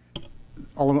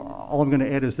all I'm going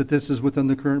to add is that this is within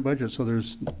the current budget, so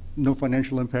there's no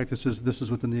financial impact. This is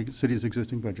within the city's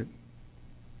existing budget.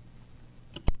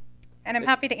 And I'm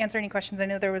happy to answer any questions. I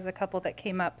know there was a couple that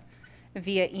came up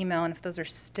via email, and if those are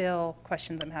still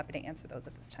questions, I'm happy to answer those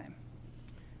at this time.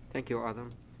 Thank you, Autumn.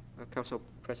 Council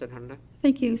President Honda.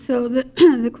 Thank you. So the,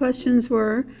 the questions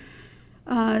were,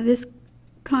 this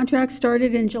contract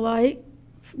started in July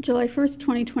 1st,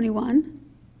 2021,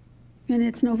 and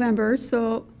it's November,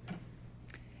 so.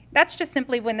 That's just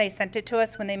simply when they sent it to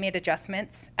us, when they made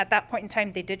adjustments. At that point in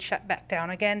time, they did shut back down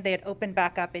again. They had opened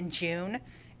back up in June,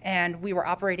 and we were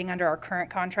operating under our current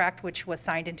contract, which was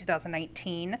signed in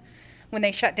 2019. When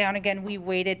they shut down again, we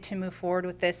waited to move forward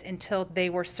with this until they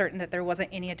were certain that there wasn't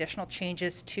any additional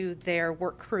changes to their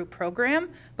work crew program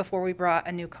before we brought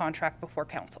a new contract before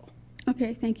council.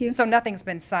 Okay, thank you. So nothing's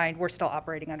been signed. We're still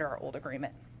operating under our old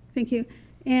agreement. Thank you.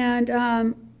 And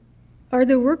are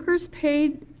the workers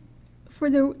paid for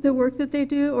the work that they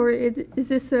do, or is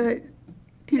this a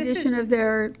condition of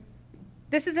their?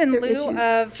 This is in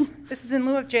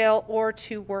lieu of jail or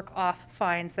to work off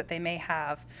fines that they may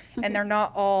have. Okay. And they're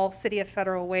not all City of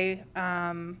Federal Way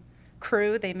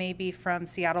crew. They may be from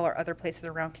Seattle or other places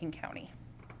around King County.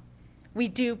 We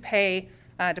do pay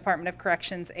Department of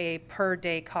Corrections a per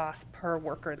day cost per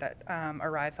worker that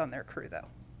arrives on their crew, though.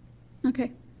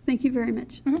 Okay, thank you very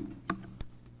much.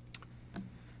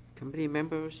 Committee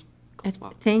members,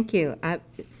 Coachma. Thank you.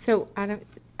 So,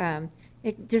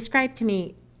 describe to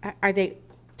me, are they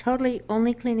totally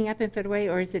only cleaning up in Federal Way,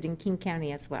 or is it in King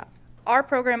County as well? Our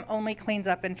program only cleans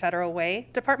up in Federal Way.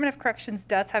 Department of Corrections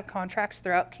does have contracts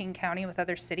throughout King County with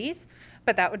other cities,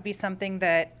 but that would be something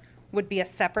that would be a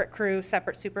separate crew,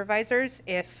 separate supervisors.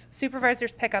 If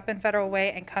supervisors pick up in Federal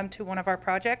Way and come to one of our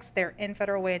projects, they're in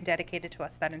Federal Way and dedicated to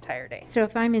us that entire day. So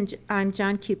if I'm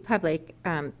John Q. Public,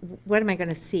 what am I going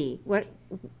to see? What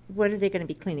are they going to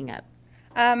be cleaning up?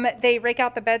 They rake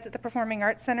out the beds at the Performing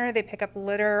Arts Center. They pick up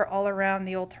litter all around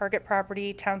the old Target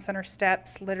property, Town Center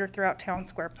steps, litter throughout Town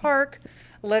Square Park,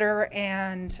 litter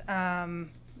and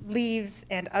leaves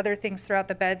and other things throughout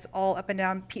the beds, all up and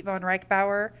down Pete Von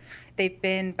Reichbauer. They've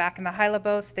been back in the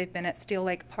Hylabos. They've been at Steel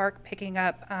Lake Park picking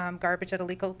up garbage at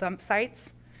illegal dump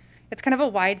sites. It's kind of a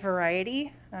wide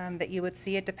variety that you would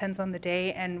see. It depends on the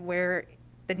day and where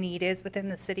the need is within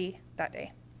the city that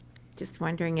day. Just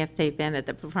wondering if they've been at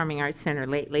the Performing Arts Center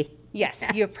lately. Yes,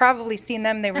 you've probably seen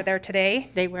them. They were there today.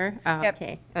 They were? Oh, Yep.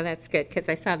 okay. Oh, that's good, because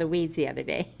I saw the weeds the other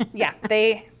day. Yeah,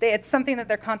 it's something that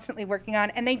they're constantly working on,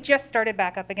 and they just started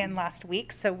back up again last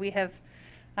week, so we have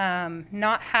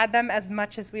not had them as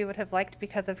much as we would have liked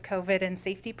because of COVID and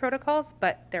safety protocols,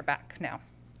 but they're back now.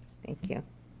 Thank you.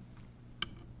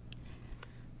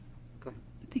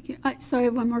 Thank you. So I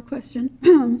have one more question.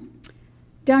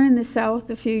 Down in the south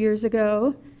a few years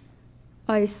ago,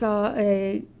 I saw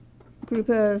a group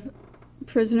of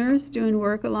prisoners doing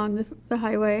work along the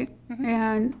highway,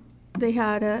 and they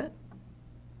had an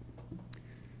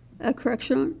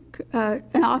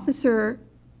officer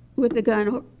with a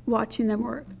gun watching them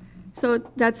work. So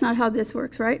that's not how this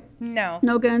works, right? No.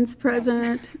 No guns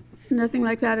present, nothing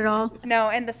like that at all? No,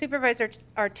 and the supervisors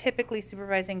are typically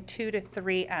supervising 2 to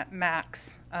 3 at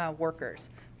max workers.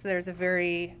 So there's a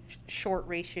very short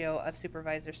ratio of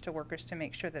supervisors to workers to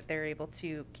make sure that they're able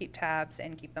to keep tabs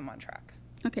and keep them on track.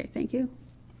 Okay, thank you.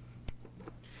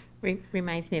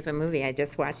 Reminds me of a movie I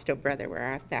just watched, Oh Brother, Where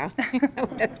Art Thou?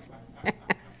 That's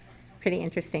pretty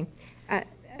interesting.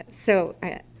 So,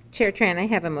 Chair Tran, I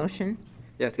have a motion.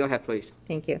 Yes, go ahead, please.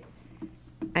 Thank you.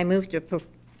 I move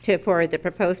to forward the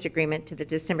proposed agreement to the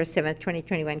December 7th,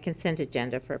 2021 consent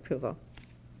agenda for approval.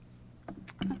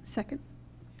 Second.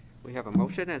 We have a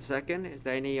motion and a second. Is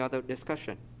there any other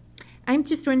discussion? I'm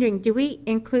just wondering, do we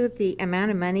include the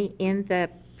amount of money in the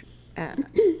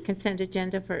consent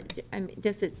agenda for, I mean,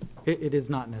 does it? It is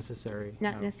not necessary.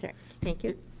 Not no. necessary. Thank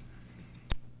you.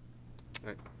 All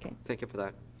right. Okay. Thank you for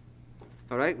that.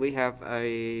 All right, we have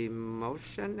a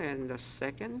motion and a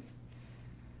second.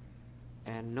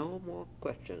 And no more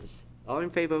questions. All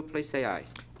in favor, please say aye.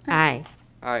 Aye.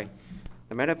 Aye.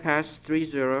 The matter passed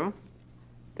 3-0.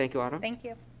 Thank you, Autumn. Thank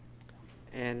you.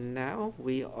 And now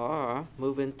we are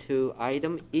moving to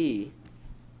item E,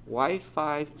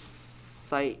 Wi-Fi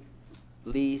site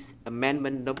lease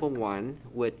amendment number 1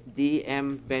 with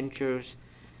DM Ventures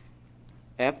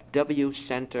FW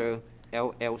Center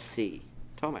LLC.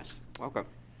 Thomas, welcome.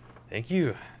 Thank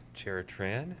you, Chair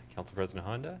Tran, Council President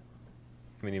Honda,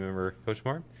 Committee Member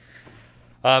Kochmar.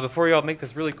 Before y'all make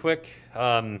this really quick,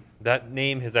 that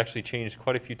name has actually changed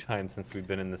quite a few times since we've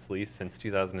been in this lease, since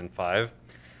 2005.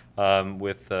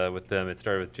 With them, it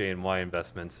started with J&Y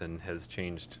Investments and has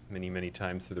changed many, many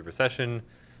times through the recession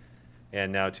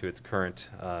and now to its current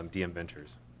DM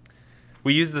Ventures.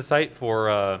 We use the site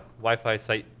for Wi-Fi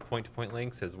site point-to-point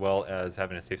links as well as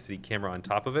having a Safe City camera on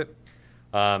top of it.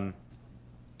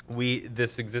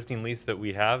 This existing lease that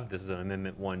we have, this is an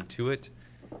Amendment 1 to it,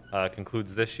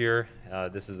 concludes this year.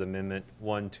 This is Amendment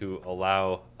 1 to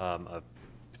allow a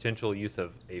potential use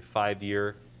of a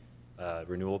 5-year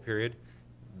renewal period.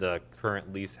 The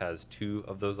current lease has 2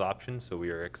 of those options, so we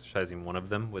are exercising one of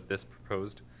them with this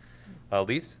proposed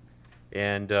lease.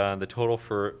 And the total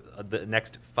for the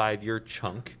next 5-year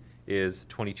chunk is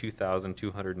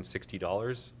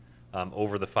 $22,260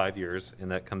 over the 5 years,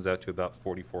 and that comes out to about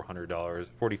 $4,400,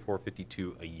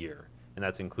 $4,452 a year, and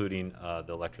that's including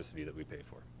the electricity that we pay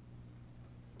for.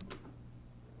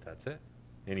 That's it.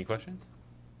 Any questions?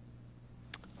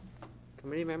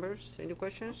 Committee members, any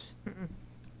questions?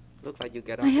 Look like you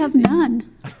get I have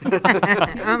none.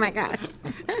 Oh, my gosh.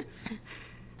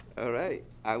 All right,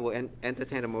 I will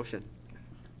entertain a motion.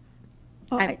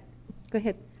 Oh, Go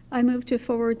ahead. I move to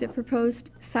forward the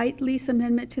proposed site lease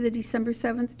amendment to the December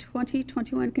 7th,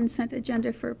 2021 consent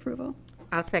agenda for approval.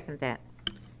 I'll second that.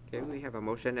 Okay, we have a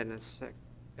motion and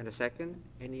a second.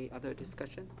 Any other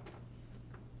discussion?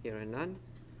 Hearing none.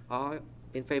 All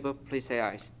in favor, please say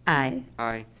aye. Aye.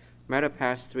 Aye. Matter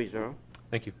passed 3-0.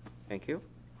 Thank you. Thank you.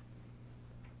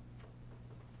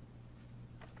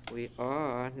 We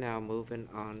are now moving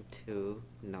on to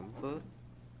number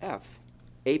F,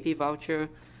 AP voucher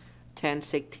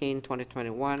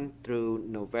 10/16/2021 through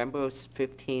November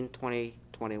 15,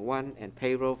 2021, and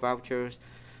payroll vouchers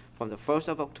from the 1st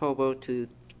of October to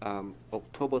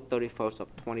October 31st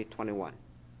of 2021.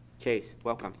 Chase,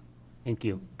 welcome. Thank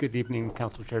you. Good evening,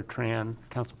 Council Chair Tran,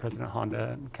 Council President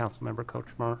Honda, and Councilmember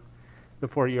Kochmar.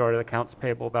 Before you are the accounts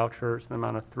payable vouchers in the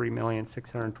amount of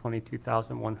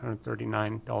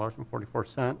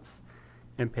 $3,622,139.44,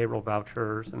 and payroll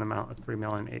vouchers in the amount of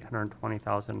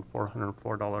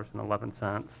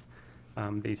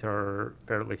 $3,820,404.11. These are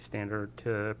fairly standard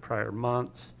to prior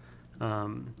months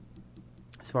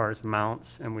as far as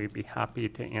amounts, and we'd be happy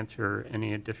to answer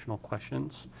any additional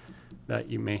questions that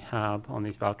you may have on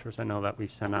these vouchers. I know that we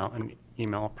sent out an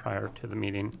email prior to the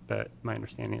meeting, but my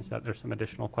understanding is that there's some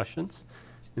additional questions,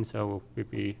 and so we'd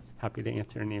be happy to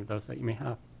answer any of those that you may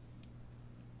have.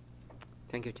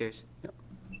 Thank you, Chase. Yep.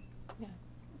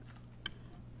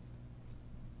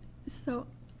 So,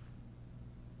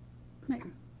 may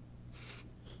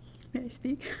I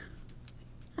speak?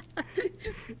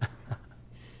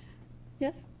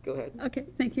 Yes? Go ahead. Okay,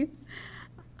 thank you.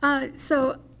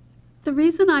 So the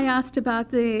reason I asked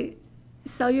about the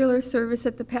cellular service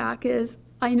at the PAC is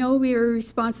I know we are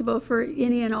responsible for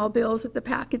any and all bills at the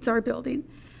PAC. It's our building.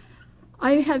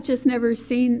 I have just never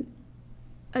seen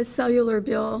a cellular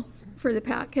bill for the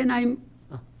PAC, and I'm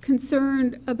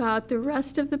concerned about the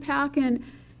rest of the PAC, and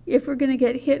if we're going to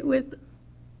get hit with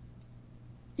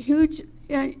a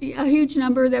huge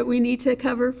number that we need to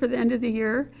cover for the end of the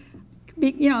year.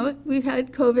 You know, we've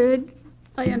had COVID.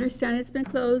 I understand it's been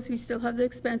closed. We still have the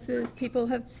expenses. People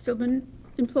have still been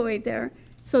employed there.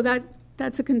 So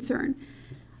that's a concern.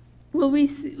 Will we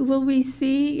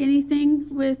see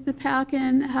anything with the PAC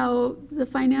and how the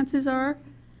finances are?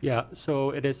 Yeah, so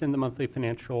it is in the monthly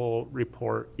financial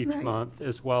report each Right. month,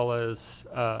 as well as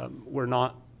we're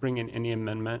not bringing any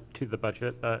amendment to the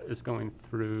budget that is going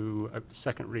through a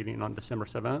second reading on December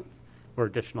 7th for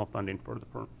additional funding for the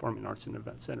Performing Arts and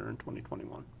Event Center in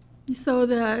 2021. So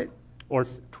Or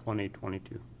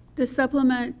 2022. the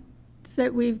supplements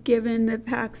that we've given the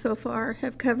PAC so far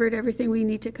have covered everything we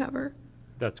need to cover.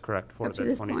 That's correct for Up to the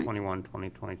this point.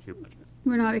 2021-2022 budget.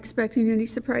 We're not expecting any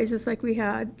surprises like we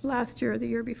had last year or the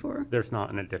year before. There's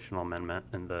not an additional amendment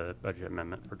in the budget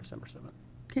amendment for December 7th.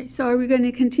 Okay, so are we going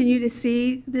to continue to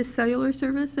see this cellular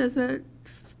service as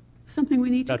something we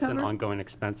need to That's cover? an ongoing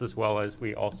expense, as well as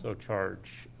we also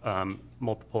charge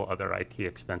multiple other IT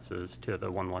expenses to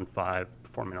the 115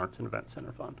 Performing Arts and Event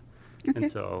Center Fund. Okay. And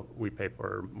so we pay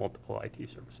for multiple IT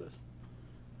services.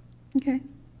 Okay.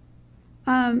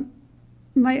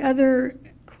 My other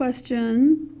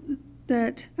question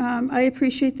that I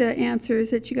appreciate the answers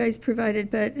that you guys provided,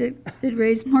 but it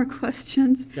raised more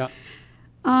questions. Yeah.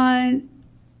 On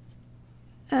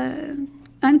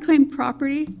unclaimed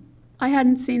property, I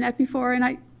hadn't seen that before,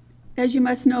 and as you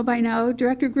must know by now,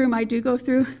 Director Groom, I do go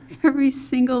through every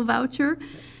single voucher.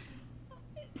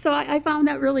 So I found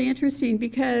that really interesting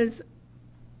because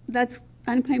that's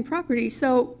unclaimed property.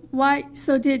 So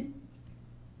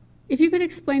if you could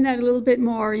explain that a little bit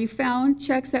more, you found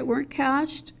checks that weren't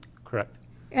cashed, Correct.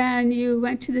 and you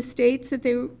went to the states that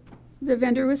the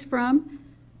vendor was from,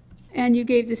 and you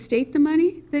gave the state the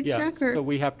money, the Yeah, check, or? so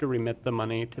we have to remit the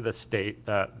money to the state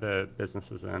that the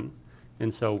business is in.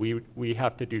 And so we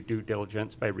have to do due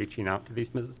diligence by reaching out to these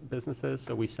businesses.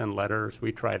 So we send letters,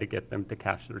 we try to get them to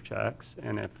cash their checks,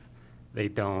 and if they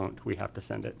don't, we have to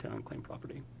send it to unclaimed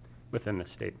property within the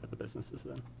state that the business is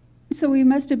in. So we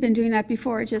must have been doing that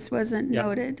before, it just wasn't Yeah.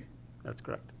 noted. That's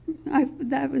correct.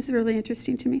 That was really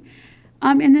interesting to me.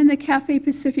 And then the Cafe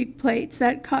Pacific plates,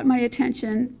 that caught my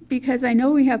attention because I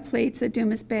know we have plates at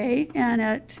Dumas Bay and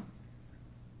at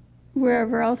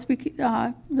wherever else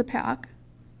the PAC.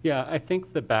 Yeah, I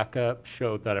think the backup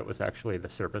showed that it was actually the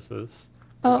services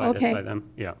Oh, provided okay. by them.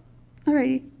 Yeah.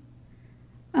 Alrighty.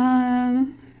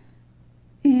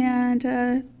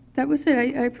 And that was it.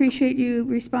 I appreciate you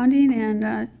responding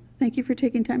and thank you for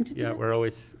taking time to do Yeah, that. we're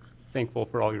always thankful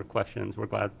for all your questions. We're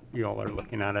glad you all are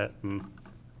looking at it and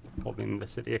holding the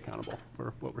city accountable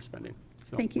for what we're spending.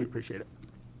 So Thank you. we appreciate it.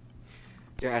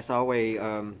 Yeah, as always,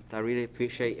 I really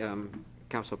appreciate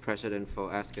Council President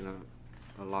for asking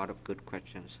a lot of good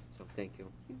questions. So thank you.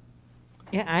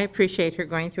 Yeah, I appreciate her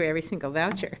going through every single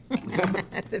voucher.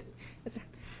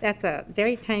 That's a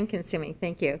very time-consuming,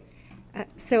 thank you.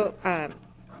 So,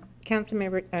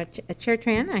 Councilmember, Chair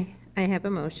Tran, I have a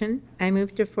motion. I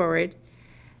move to forward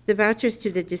the vouchers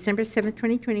to the December 7th,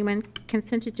 2021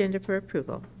 consent agenda for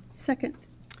approval. Second.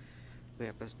 We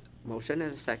have a motion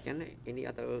and a second. Any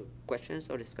other questions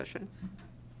or discussion?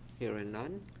 Hearing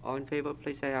none. All in favor,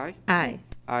 please say aye. Aye.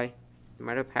 Aye. The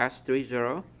matter passed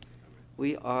 3-0.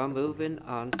 We are moving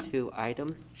on to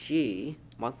item G,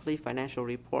 monthly financial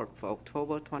report for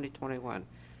October 2021.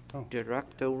 Oh.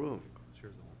 Director Room.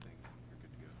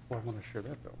 Well, I want to share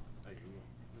that, though.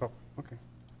 Oh, okay.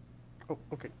 Oh,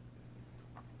 okay.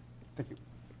 Thank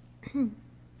you.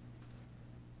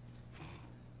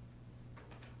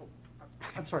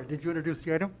 I'm sorry, did you introduce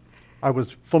the item? I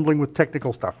was fumbling with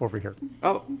technical stuff over here.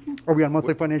 Oh, Are we on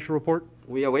monthly financial report?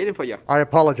 we are waiting for you. I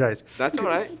apologize. That's all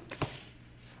right.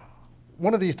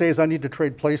 One of these days, I need to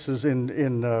trade places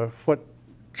in what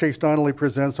Chase Donnelly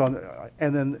presents on,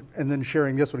 and then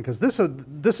sharing this one, because this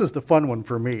is the fun one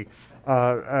for me.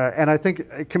 And I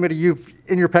think, committee,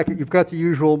 in your packet, you've got the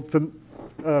usual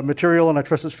material, and I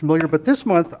trust it's familiar. But this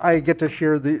month, I get to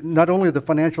share not only the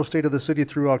financial state of the city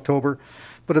through October,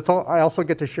 but I also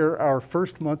get to share our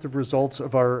first month of results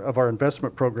of our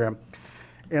investment program.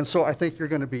 And so I think you're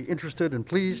going to be interested and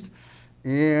pleased.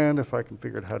 And if I can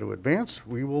figure out how to advance,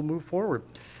 we will move forward.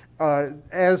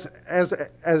 As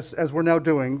we're now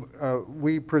doing,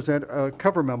 we present a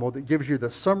cover memo that gives you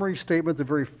the summary statement. The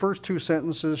very first two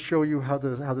sentences show you how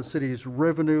the city's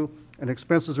revenue and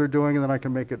expenses are doing, and then I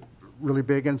can make it really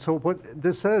big. And so what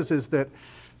this says is that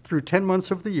through 10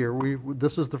 months of the year,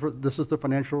 this is the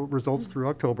financial results through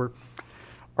October.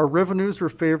 Our revenues are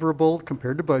favorable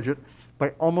compared to budget by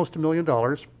almost $1 million,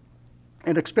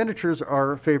 and expenditures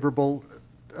are favorable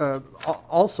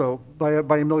also by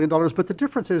 $1 million. But the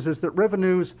difference is that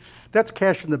revenues, that's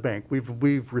cash in the bank.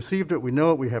 We've received it, we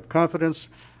know it, we have confidence,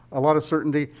 a lot of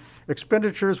certainty.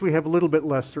 Expenditures, we have a little bit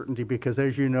less certainty because,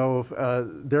 as you know,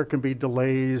 there can be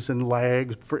delays and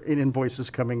lags in invoices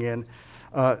coming in.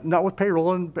 Not with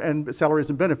payroll and salaries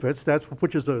and benefits,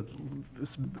 which is a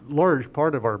large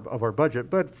part of our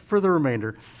budget, but for the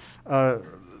remainder,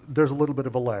 there's a little bit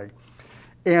of a lag.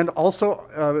 And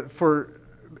also,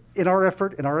 in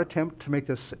our attempt to make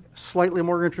this slightly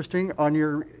more interesting,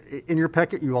 in your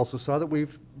packet, you also saw that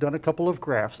we've done a couple of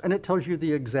graphs, and it tells you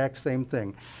the exact same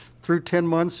thing. Through 10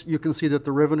 months, you can see that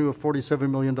the revenue of $47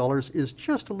 million is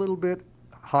just a little bit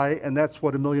high, and that's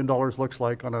what $1 million looks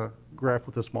like on a graph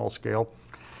with a small scale.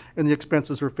 And the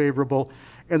expenses are favorable,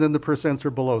 and then the percents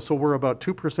are below. So we're about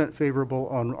 2% favorable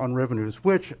on revenues,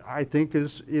 which I think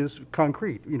is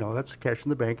concrete. You know, that's cash in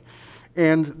the bank.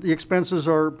 And the expenses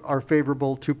are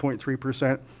favorable,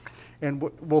 2.3%. And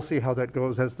we'll see how that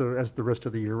goes as the rest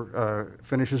of the year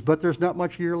finishes. But there's not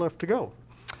much year left to go.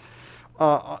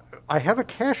 I have a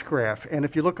cash graph, and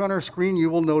if you look on our screen, you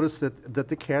will notice that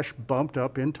the cash bumped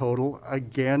up in total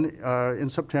again in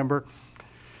September.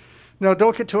 Now,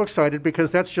 don't get too excited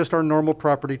because that's just our normal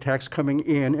property tax coming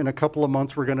in. In a couple of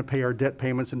months, we're going to pay our debt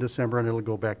payments in December, and it'll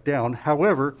go back down.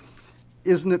 However,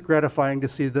 isn't it gratifying to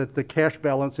see that the cash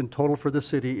balance in total for the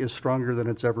city is stronger than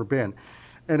it's ever been?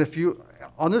 And if you,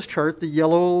 on this chart, the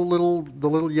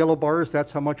little yellow bars,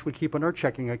 that's how much we keep in our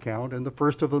checking account. And the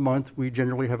first of the month, we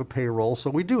generally have a payroll. So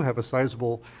we do have a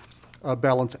sizable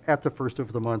balance at the first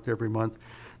of the month every month.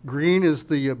 Green is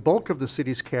the bulk of the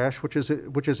city's cash, which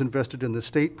is invested in the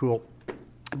state pool.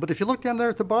 But if you look down there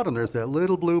at the bottom, there's that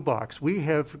little blue box. We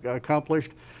have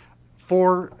accomplished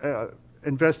 4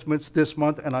 investments this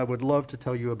month, and I would love to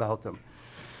tell you about them.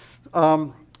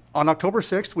 On October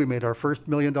 6th, we made our first $1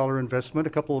 million investment. A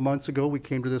couple of months ago, we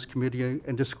came to this committee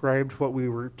and described what we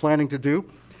were planning to do.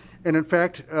 And in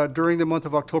fact, during the month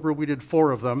of October, we did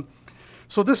 4 of them.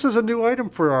 So this is a new item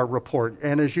for our report.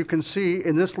 And as you can see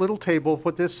in this little table,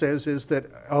 what this says is that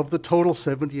of the total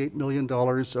 $78 million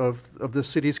of the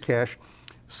city's cash,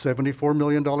 $74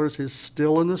 million is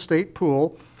still in the state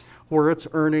pool where it's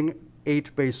earning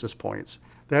 8 basis points.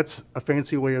 That's a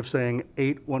fancy way of saying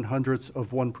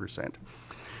 0.08%.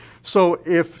 So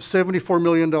if $74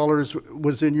 million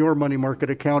was in your money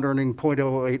market account earning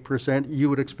 0.08%, you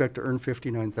would expect to earn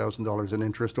 $59,000 in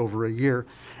interest over a year.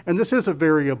 And this is a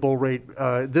variable rate.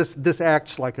 This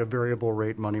acts like a variable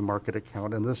rate money market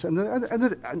account.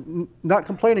 And not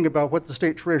complaining about what the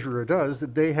state treasurer does,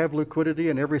 they have liquidity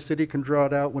and every city can draw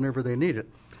it out whenever they need it.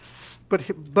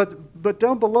 But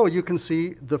down below, you can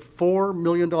see the $4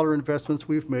 million investments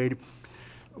we've made.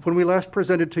 When we last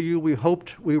presented to you, we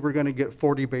hoped we were going to get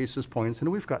 40 basis points, and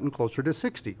we've gotten closer to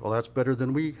 60. Well, that's better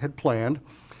than we had planned.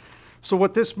 So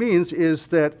what this means is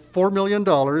that $4 million,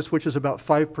 which is about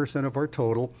 5% of our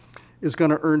total, is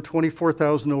going to earn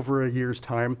 $24,000 over a year's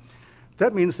time.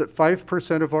 That means that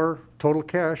 5% of our total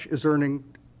cash is earning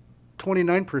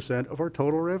 29% of our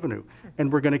total revenue.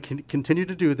 And we're going to continue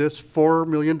to do this, $4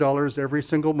 million every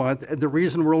single month. And the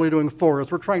reason we're only doing 4 is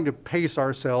we're trying to pace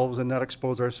ourselves and not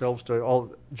expose ourselves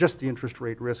to just the interest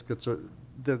rate risk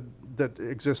that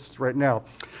exists right now.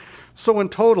 So in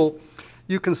total,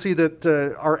 you can see that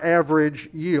our average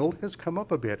yield has come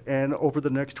up a bit. And over the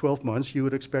next 12 months, you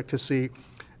would expect to see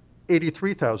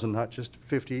 83,000, not just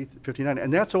 50, 59.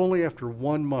 And that's only after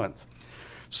 1 month.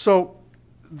 So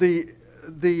the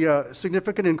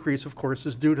significant increase, of course,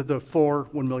 is due to the four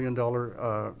 $1 million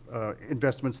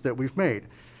investments that we've made.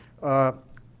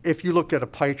 If you look at a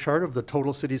pie chart of the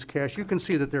total city's cash, you can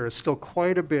see that there is still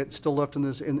quite a bit still left in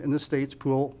the state's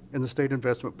pool, in the state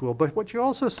investment pool. But what you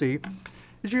also see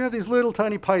is you have these little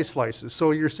tiny pie slices.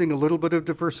 So you're seeing a little bit of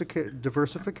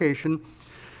diversification.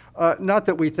 Not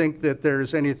that we think that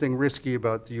there's anything risky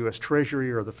about the U.S.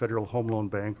 Treasury or the Federal Home Loan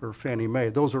Bank or Fannie Mae.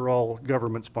 Those are all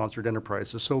government-sponsored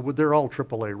enterprises, so they're all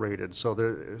AAA rated. So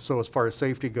as far as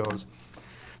safety goes,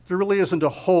 there really isn't a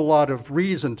whole lot of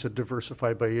reason to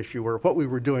diversify by issuer. What we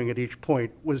were doing at each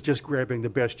point was just grabbing the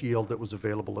best yield that was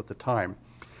available at the time.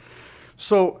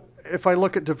 So if I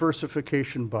look at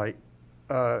diversification by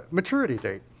maturity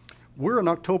date, we're in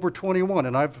October 21,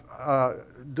 and I've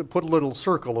put a little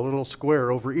circle, a little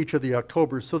square over each of the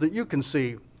Octobers so that you can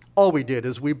see all we did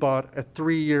is we bought a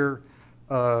 3-year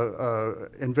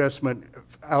investment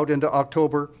out into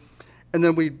October, and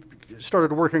then we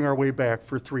started working our way back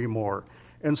for 3 more.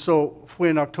 And so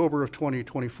when October of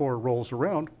 2024 rolls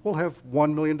around, we'll have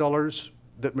 $1 million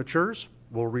that matures.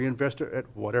 We'll reinvest it at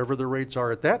whatever the rates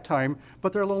are at that time,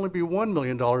 but there'll only be $1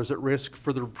 million at risk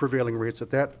for the prevailing rates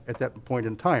at that point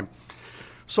in time.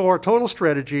 So our total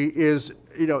strategy is,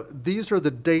 these are the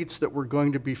dates that we're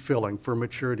going to be filling for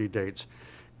maturity dates.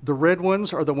 The red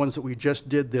ones are the ones that we just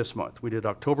did this month. We did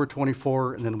October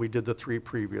 24, and then we did the 3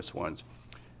 previous ones.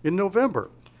 In November,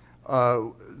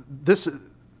 I'm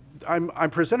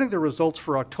presenting the results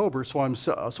for October, so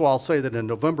I'll say that in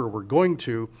November we're going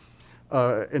to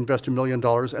invest $1 million,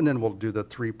 and then we'll do the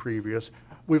 3 previous.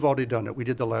 We've already done it. We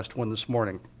did the last one this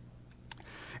morning.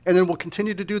 And then we'll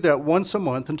continue to do that once a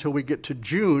month until we get to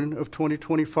June of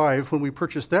 2025 when we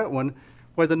purchase that one.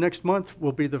 By the next month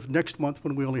will be the next month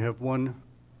when we only have $1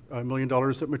 million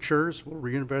that matures. We'll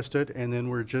reinvest it, and then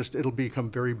it'll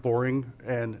become very boring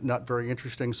and not very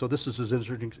interesting. So this is as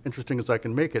interesting as I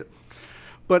can make it.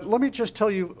 But let me just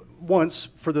tell you once,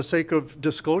 for the sake of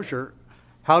disclosure,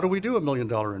 how do we do $1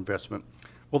 million investment?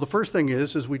 Well, the first thing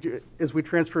is we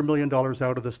transfer $1 million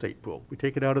out of the state pool. We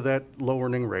take it out of that low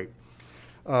earning rate.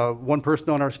 One person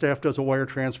on our staff does a wire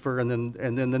transfer, and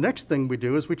then the next thing we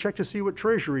do is we check to see what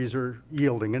treasuries are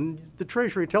yielding. And the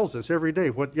Treasury tells us every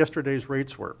day what yesterday's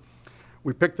rates were.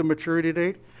 We pick the maturity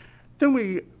date. Then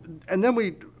we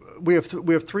have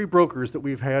 3 brokers that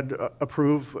we've had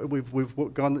approve. We've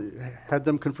had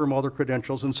them confirm all their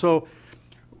credentials, and so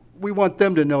we want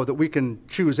them to know that we can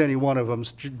choose any one of them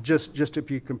just to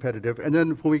be competitive. And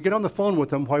then when we get on the phone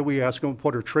with them, we ask them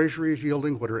what are treasuries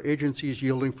yielding, what are agencies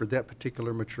yielding for that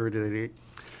particular maturity date.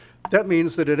 That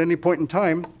means that at any point in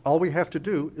time, all we have to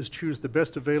do is choose the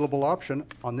best available option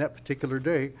on that particular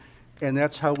day, and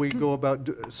that's how we go about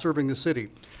serving the city.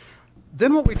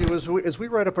 Then what we do is we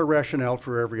write up a rationale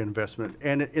for every investment.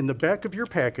 And in the back of your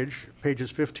package,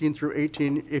 pages 15 through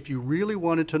 18, if you really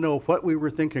wanted to know what we were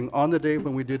thinking on the day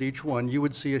when we did each one, you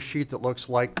would see a sheet that looks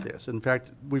like this. In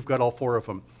fact, we've got all 4 of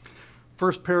them.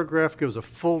 First paragraph gives a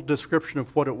full description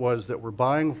of what it was that we're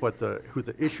buying, who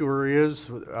the issuer is,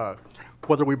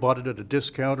 whether we bought it at a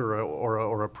discount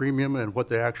or a premium, and what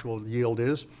the actual yield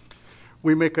is.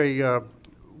 We make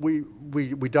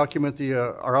we document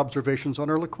our observations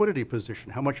on our liquidity position.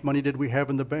 How much money did we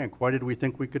have in the bank? Why did we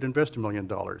think we could invest $1 million?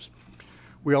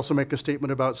 We also make a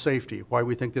statement about safety, why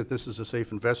we think that this is a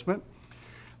safe investment.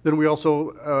 Then we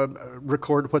also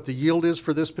record what the yield is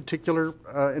for this particular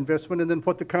investment, and then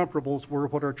what the comparables were,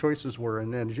 what our choices were.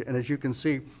 And as you can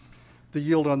see, the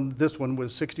yield on this one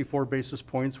was 64 basis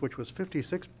points, which was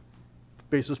 56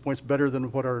 basis points better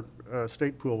than what our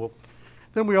state pool will.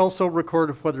 Then we also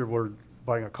record whether we're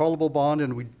buying a callable bond,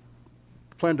 and we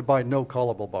plan to buy no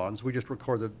callable bonds. We just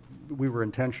recorded we were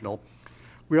intentional.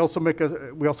 We also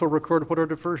record what our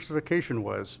diversification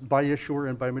was by issuer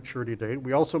and by maturity date.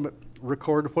 We also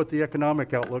record what the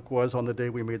economic outlook was on the day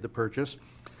we made the purchase.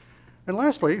 And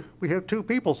lastly, we have 2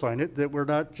 people sign it, that we're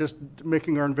not just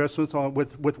making our investments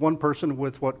with one person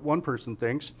with what one person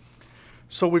thinks.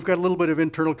 So we've got a little bit of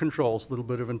internal controls, a little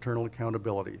bit of internal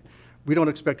accountability. We don't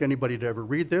expect anybody to ever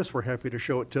read this. We're happy to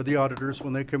show it to the auditors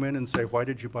when they come in and say, why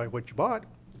did you buy what you bought?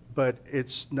 But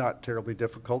it's not terribly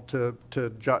difficult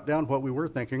to jot down what we were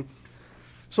thinking.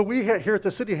 So we here at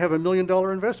the city have $1 million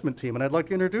investment team, and I'd like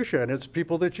to introduce you, and it's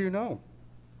people that you know.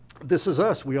 This is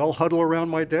us. We all huddle around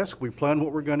my desk. We plan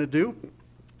what we're going to do.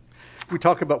 We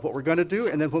talk about what we're going to do,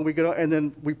 and then when we get and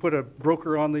then we put a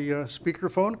broker on the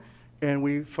speakerphone, and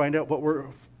we find out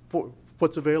what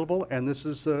what's available, and this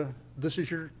is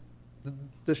your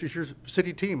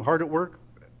city team, hard at work,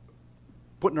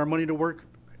 putting our money to work,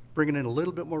 bringing in a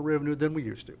little bit more revenue than we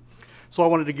used to. So I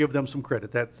wanted to give them some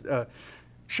credit. That's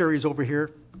Sherry's over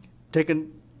here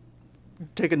taking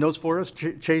notes for us.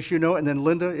 Chase, you know, and then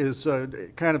Linda is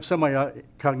kind of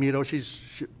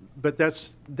semi-cognito. But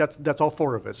that's all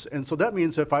four of us. And so that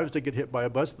means if I was to get hit by a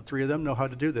bus, the three of them know how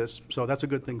to do this. So that's a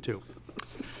good thing too.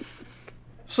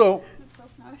 So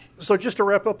just to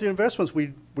wrap up the investments,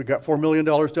 we got $4 million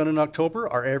done in October.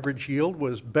 Our average yield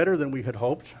was better than we had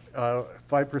hoped.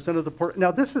 5% of the port.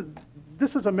 Now this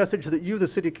is a message that you, the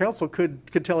city council,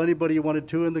 could tell anybody you wanted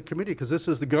to in the committee, because this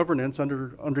is the governance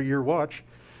under your watch.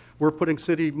 We're putting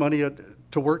city money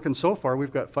to work, and so far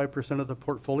we've got 5% of the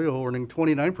portfolio earning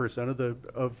 29%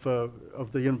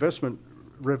 of the investment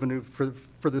revenue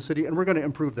for the city, and we're going to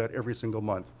improve that every single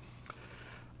month.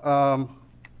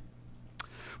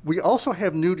 We also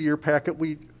have new to your packet.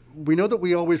 We know that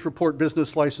we always report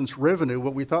business license revenue.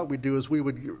 What we thought we'd do is we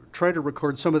would try to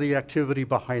record some of the activity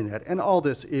behind that, and all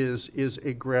this is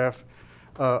a graph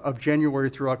of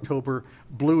January through October.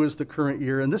 Blue is the current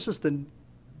year, and this is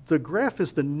the graph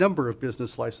is the number of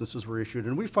business licenses were issued,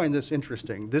 and we find this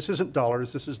interesting. This isn't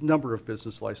dollars, this is number of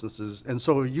business licenses. And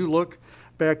so you look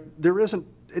back,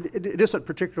 it isn't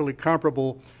particularly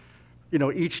comparable. You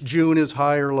know, each June is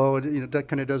high or low, that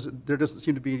kind of there doesn't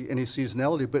seem to be any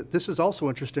seasonality, but this is also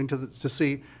interesting to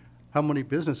see how many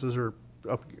businesses are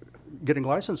getting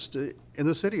licensed in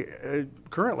the city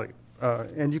currently.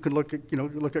 And you can look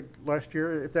at last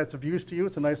year. If that's of use to you,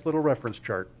 it's a nice little reference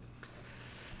chart.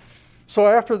 So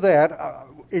after that,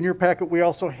 in your packet, we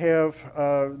also have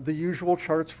the usual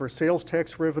charts for sales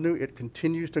tax revenue. It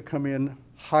continues to come in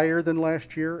higher than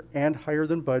last year and higher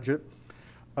than budget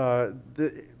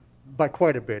by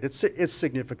quite a bit. It's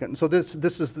significant. And so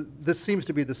this seems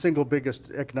to be the single biggest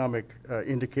economic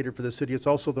indicator for the city. It's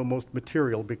also the most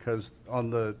material, because on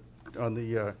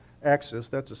the axis,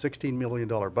 that's a $16 million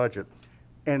budget,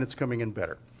 and it's coming in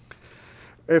better.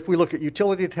 If we look at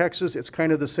utility taxes, it's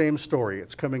kind of the same story.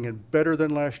 It's coming in better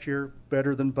than last year,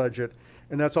 better than budget,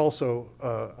 and that's also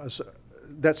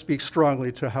that speaks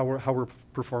strongly to how we're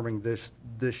performing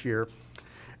this year.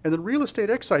 And then real estate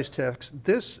excise tax,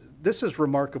 this is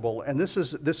remarkable, and this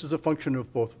is a function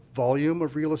of both volume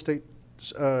of real estate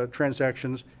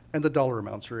transactions and the dollar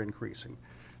amounts are increasing.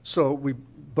 So we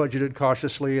budgeted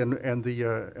cautiously, and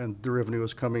the revenue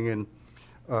is coming in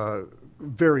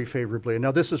very favorably.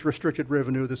 Now this is restricted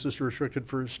revenue. This is restricted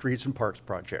for streets and parks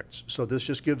projects. So this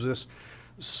just gives us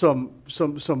some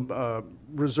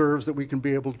reserves that we can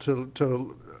be able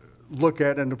to look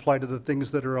at and apply to the things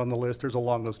that are on the list. There's a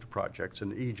long list of projects,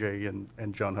 and EJ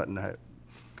and John Hutton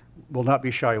will not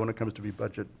be shy when it comes to be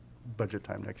budget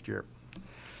time next year.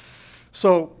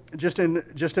 So just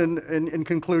in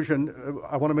conclusion,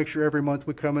 I want to make sure every month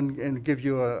we come and give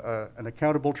you an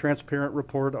accountable, transparent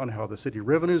report on how the city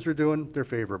revenues are doing. They're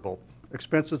favorable.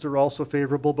 Expenses are also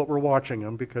favorable, but we're watching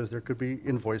them because there could be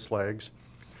invoice lags.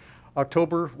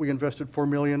 October, we invested $4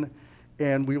 million,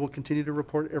 and we will continue to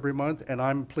report every month, and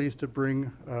I'm pleased to bring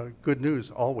good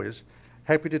news always.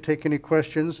 Happy to take any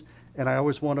questions, and I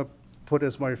always want to put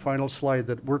as my final slide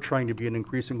that we're trying to be an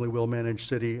increasingly well-managed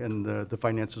city, and the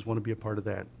finances want to be a part of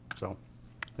that. So,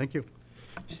 thank you.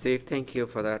 Steve, thank you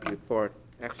for that report.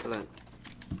 Excellent.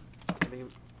 Any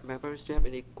members, do you have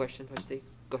any questions for Steve?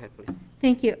 Go ahead, please.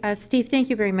 Thank you. Steve, thank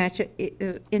you very much.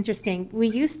 Interesting. We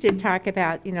used to talk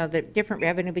about, the different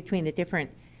revenue between the different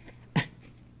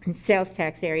sales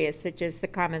tax areas, such as the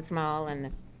Commons Mall and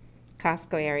the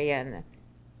Costco area, and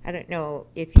I don't know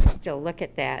if you still look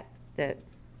at that, the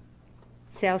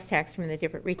sales tax from the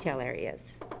different retail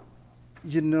areas.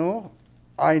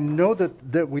 I know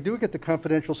that we do get the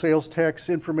confidential sales tax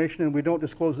information, and we don't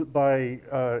disclose it by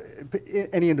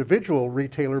any individual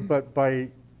retailer, but by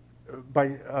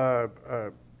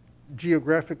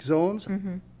geographic zones.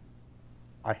 Mm-hmm.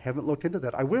 I haven't looked into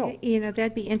that. I will.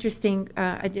 That'd be interesting.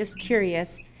 I'm just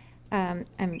curious. I'm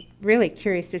really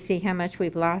curious to see how much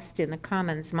we've lost in the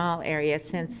Commons Mall area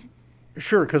since.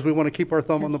 Sure, because we want to keep our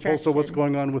thumb on the pulse of what's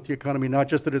going on with the economy, not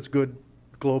just that it's good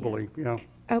globally.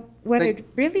 What I'd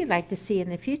really like to see in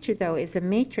the future, though, is a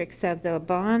matrix of the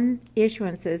bond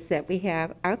issuances that we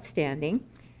have outstanding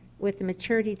with the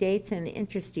maturity dates and the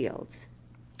interest yields.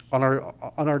 On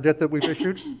our debt that we've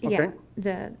issued? Okay.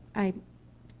 Yeah, I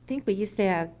think we used to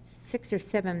have 6 or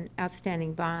 7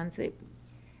 outstanding bonds.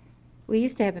 We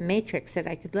used to have a matrix that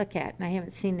I could look at, and I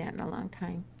haven't seen that in a long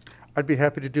time. I'd be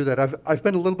happy to do that. I've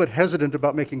been a little bit hesitant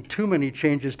about making too many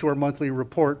changes to our monthly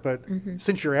report, but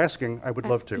since you're asking, I would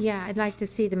love to. Yeah, I'd like to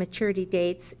see the maturity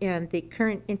dates and the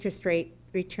current interest rate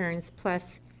returns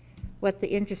plus what the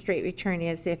interest rate return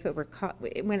is if it were,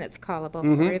 when it's callable,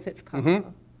 Mhm. or if it's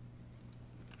callable.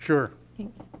 Sure.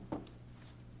 Thanks.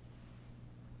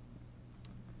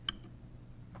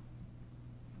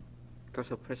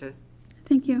 Council President?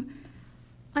 Thank you.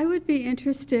 I would be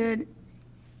interested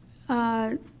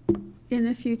in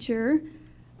the future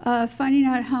finding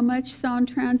out how much Sound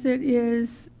Transit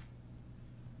is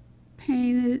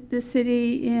paying the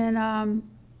city in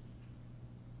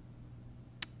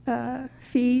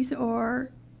fees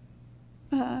or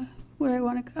what I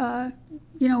want to,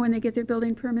 when they get their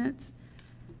building permits.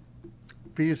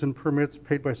 Fees and permits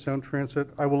paid by Sound Transit,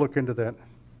 I will look into that.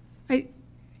 I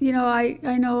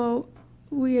know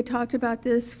we had talked about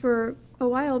this for a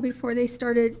while before they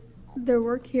started their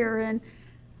work here, and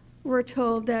we're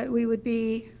told that we would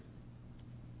be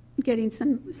getting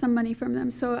some money from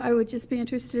them. So I would just be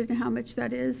interested in how much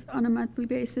that is on a monthly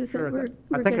basis that Sure, we're I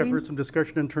think I've getting. heard some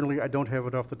discussion internally. I don't have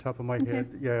it off the top of my Okay.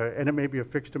 head. Yeah, and it may be a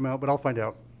fixed amount, but I'll find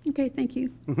out. Okay, thank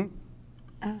you.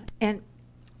 And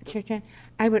Chair Tran,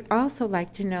 I would also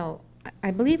like to know,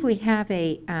 I believe we have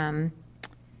a,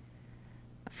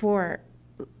 for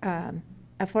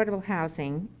affordable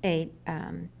housing,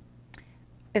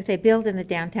 if they build in the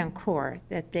downtown core,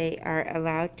 that they are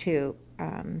allowed to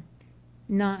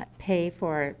not pay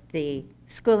for the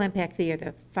school impact fee or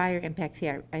the fire impact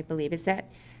fee, I believe. Is that,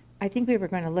 I think we were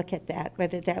going to look at that,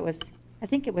 whether that was, I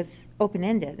think it was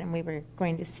open-ended, and we were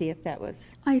going to see if that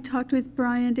was. I talked with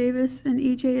Brian Davis and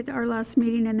EJ at our last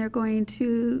meeting, and they're going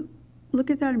to look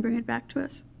at that and bring it back to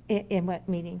us In what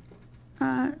meeting?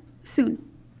 soon.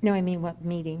 No, I mean what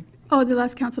meeting? Oh, the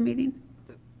last council meeting.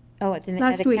 Oh, at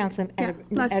Last a week. council, Yeah,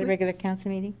 last at a week. regular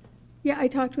council meeting? Yeah, I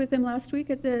talked with them last week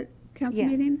at the council Yeah.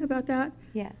 meeting about that.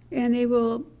 Yeah. And they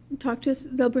will talk to us,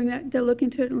 they'll look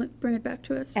into it and bring it back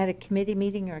to us. At a committee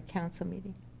meeting or a council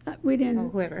meeting? We Or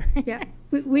didn't, whoever. yeah,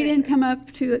 we didn't come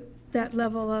up to that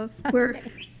level of where,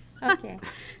 Okay.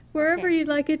 wherever Okay. you'd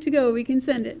like it to go, we can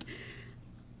send it.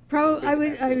 I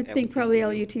would think probably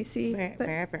LUTC, but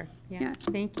Wherever, yeah. yeah.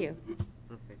 Thank you.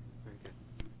 Okay, very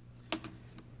good.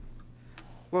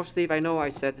 Well, Steve, I know I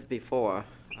said it before,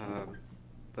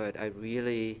 but I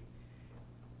really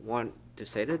want to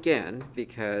say it again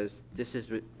because this is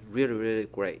really, really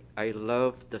great. I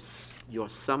love your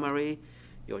summary,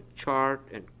 your chart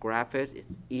and graphic.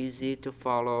 It's easy to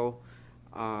follow,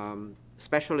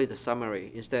 especially the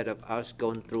summary. Instead of us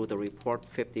going through the report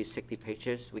 50, 60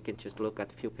 pages, we can just look at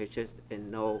a few pages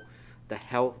and know the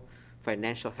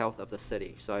financial health of the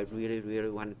city. So I really, really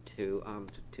wanted to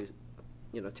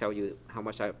tell you how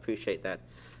much I appreciate that.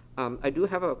 I do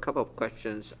have a couple of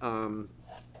questions.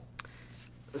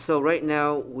 So right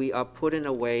now, we are putting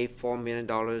away $4 million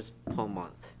per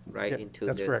month, right, Yeah, into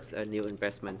that's this correct. New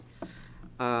investment.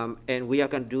 And we are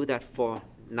going to do that for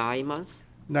 9 months?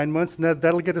 9 months, and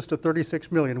that'll get us to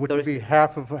 36 million, which would be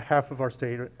half of our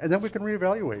state, and then we can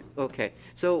reevaluate. Okay,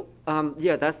 so,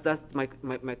 yeah, that's my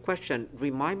question.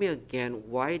 Remind me again,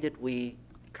 why did we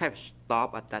kind of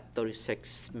stop at that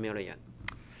 36 million,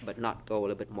 but not go a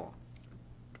little bit more?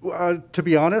 To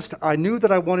be honest, I knew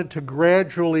that I wanted to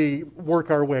gradually work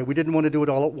our way. We didn't want to do it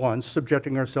all at once,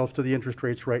 subjecting ourselves to the interest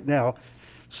rates right now.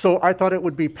 So I thought it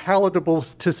would be palatable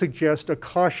to suggest a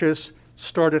cautious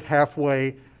start at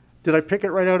halfway. Did I pick it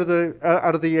right out of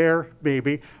the air?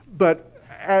 Maybe. But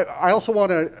I also want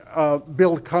to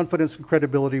build confidence and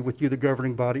credibility with you, the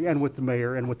governing body, and with the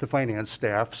mayor and with the finance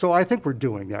staff. So I think we're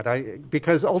doing that.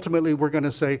 Because ultimately we're going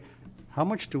to say, how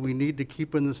much do we need to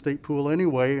keep in the state pool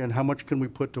anyway, and how much can we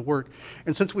put to work?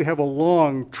 And since we have a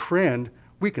long trend,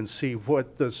 we can see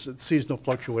what the seasonal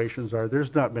fluctuations are.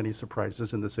 There's not many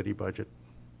surprises in the city budget.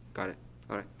 Got it.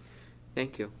 All right.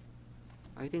 Thank you.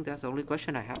 I think that's the only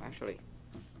question I have, actually.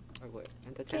 I would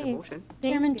entertain a Okay, motion.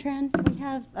 Chairman Tran, we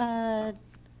have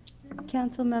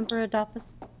Councilmember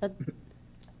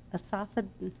Asafat,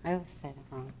 I always say it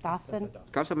wrong, Dawson.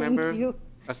 Councilmember Thank you.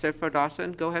 Asifar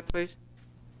Dawson, go ahead, please.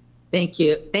 Thank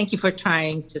you. Thank you for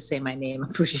trying to say my name.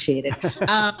 Appreciate it.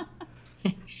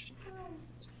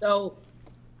 So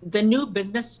the new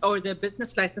business or the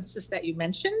business licenses that you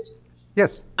mentioned,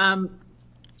 Yes. do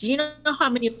you know how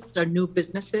many of those are new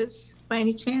businesses by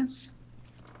any chance?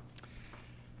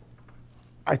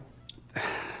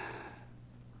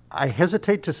 I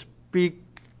hesitate to speak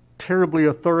terribly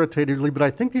authoritatively, but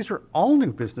I think these are all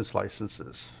new business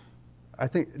licenses. I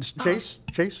think, it's Chase?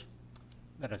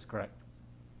 That is correct.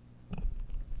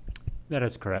 That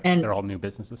is correct. And- They're all new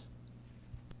businesses.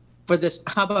 For this,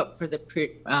 how about for the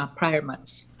prior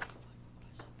months?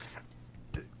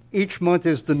 Each month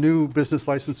is the new business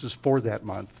licenses for that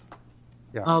month.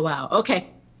 Yeah. Oh, wow. Okay,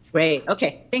 great.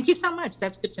 Okay, thank you so much.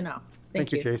 That's good to know.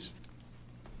 Thank you, Chase.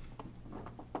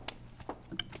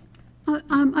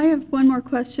 I have one more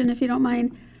question, if you don't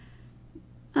mind.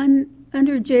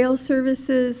 Under jail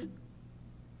services,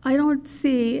 I don't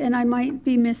see, and I might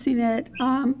be missing it,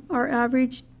 our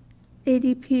average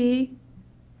ADP.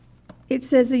 It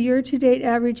says a year-to-date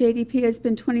average ADP has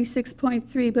been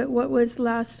 26.3, but what was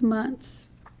last month's?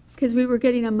 Because we were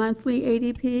getting a monthly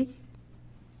ADP.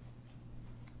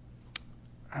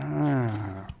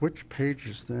 Which page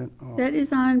is that on? That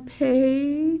is on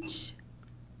page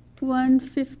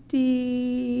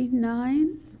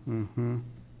 159. Mm-hmm.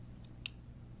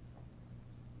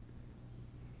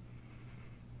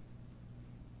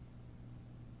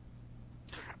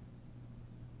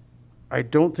 I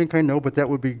don't think I know, but that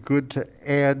would be good to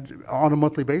add on a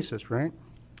monthly basis, right?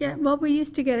 Yeah, well, we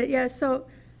used to get it, yeah, so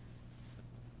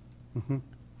Mm-hmm.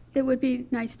 it would be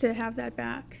nice to have that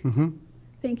back. Mm-hmm.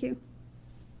 Thank you.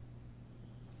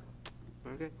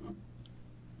 Okay.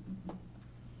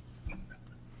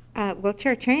 Well,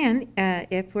 Chair Tran,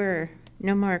 if we're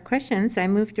no more questions, I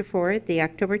move to forward the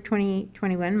October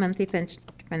 2021 monthly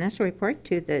financial report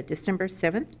to the December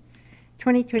 7th,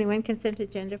 2021 consent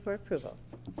agenda for approval.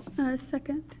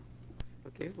 Second.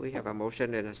 Okay, we have a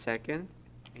motion and a second.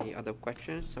 Any other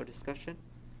questions or discussion?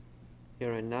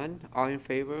 Hearing none. All in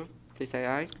favor, please say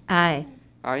aye. Aye.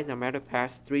 Aye, the matter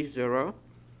passed 3-0.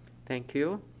 Thank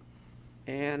you.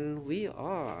 And we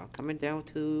are coming down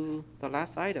to the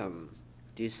last item,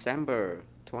 December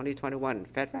 2021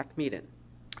 FedRAC meeting.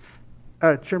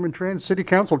 Chairman Tran, City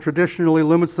Council traditionally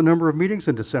limits the number of meetings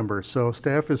in December, so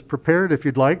staff is prepared, if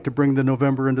you'd like, to bring the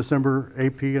November and December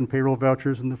AP and payroll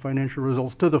vouchers and the financial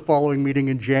results to the following meeting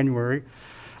in January.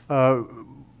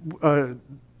 The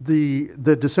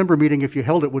December meeting, if you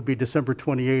held it, would be December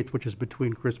 28th, which is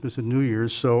between Christmas and New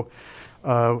Year's. So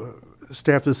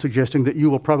staff is suggesting that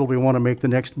you will probably want to make the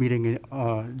next meeting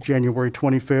January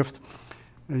 25th.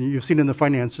 And you've seen in the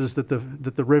finances that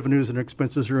the revenues and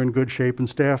expenses are in good shape, and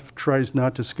staff tries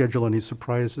not to schedule any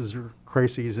surprises or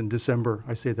crises in December.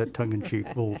 I say that tongue in cheek.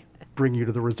 We'll bring you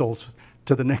to the results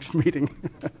to the next meeting.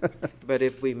 But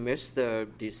if we miss the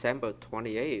December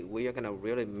 28th, we are going to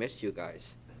really miss you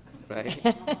guys, right?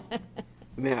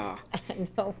 Yeah.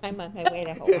 No, I'm on my way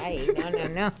to Hawaii.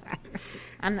 No.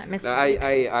 I'm not missing. No,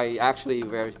 I actually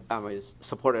very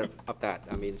supportive of that.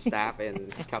 I mean, staff and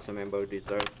council members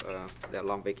deserve their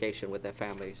long vacation with their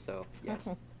families. So yes,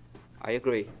 I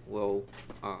agree. We'll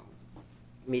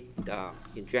meet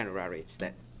in January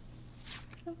instead.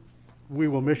 We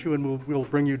will miss you, and we'll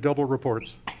bring you double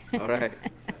reports. All right.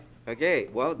 Okay.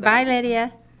 Well. Bye,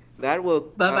 Lydia. That will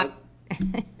Bye-bye.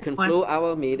 conclude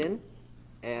our meeting.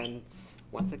 And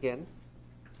once again,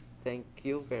 thank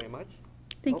you very much.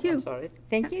 Thank you. I'm sorry.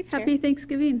 Thank you, Chair. Happy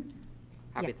Thanksgiving.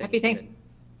 Happy Happy Thanksgiving.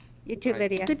 You too,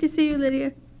 Lydia. Good to see you,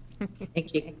 Lydia.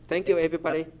 Thank you. Thank you,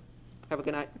 everybody. Have a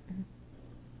good night.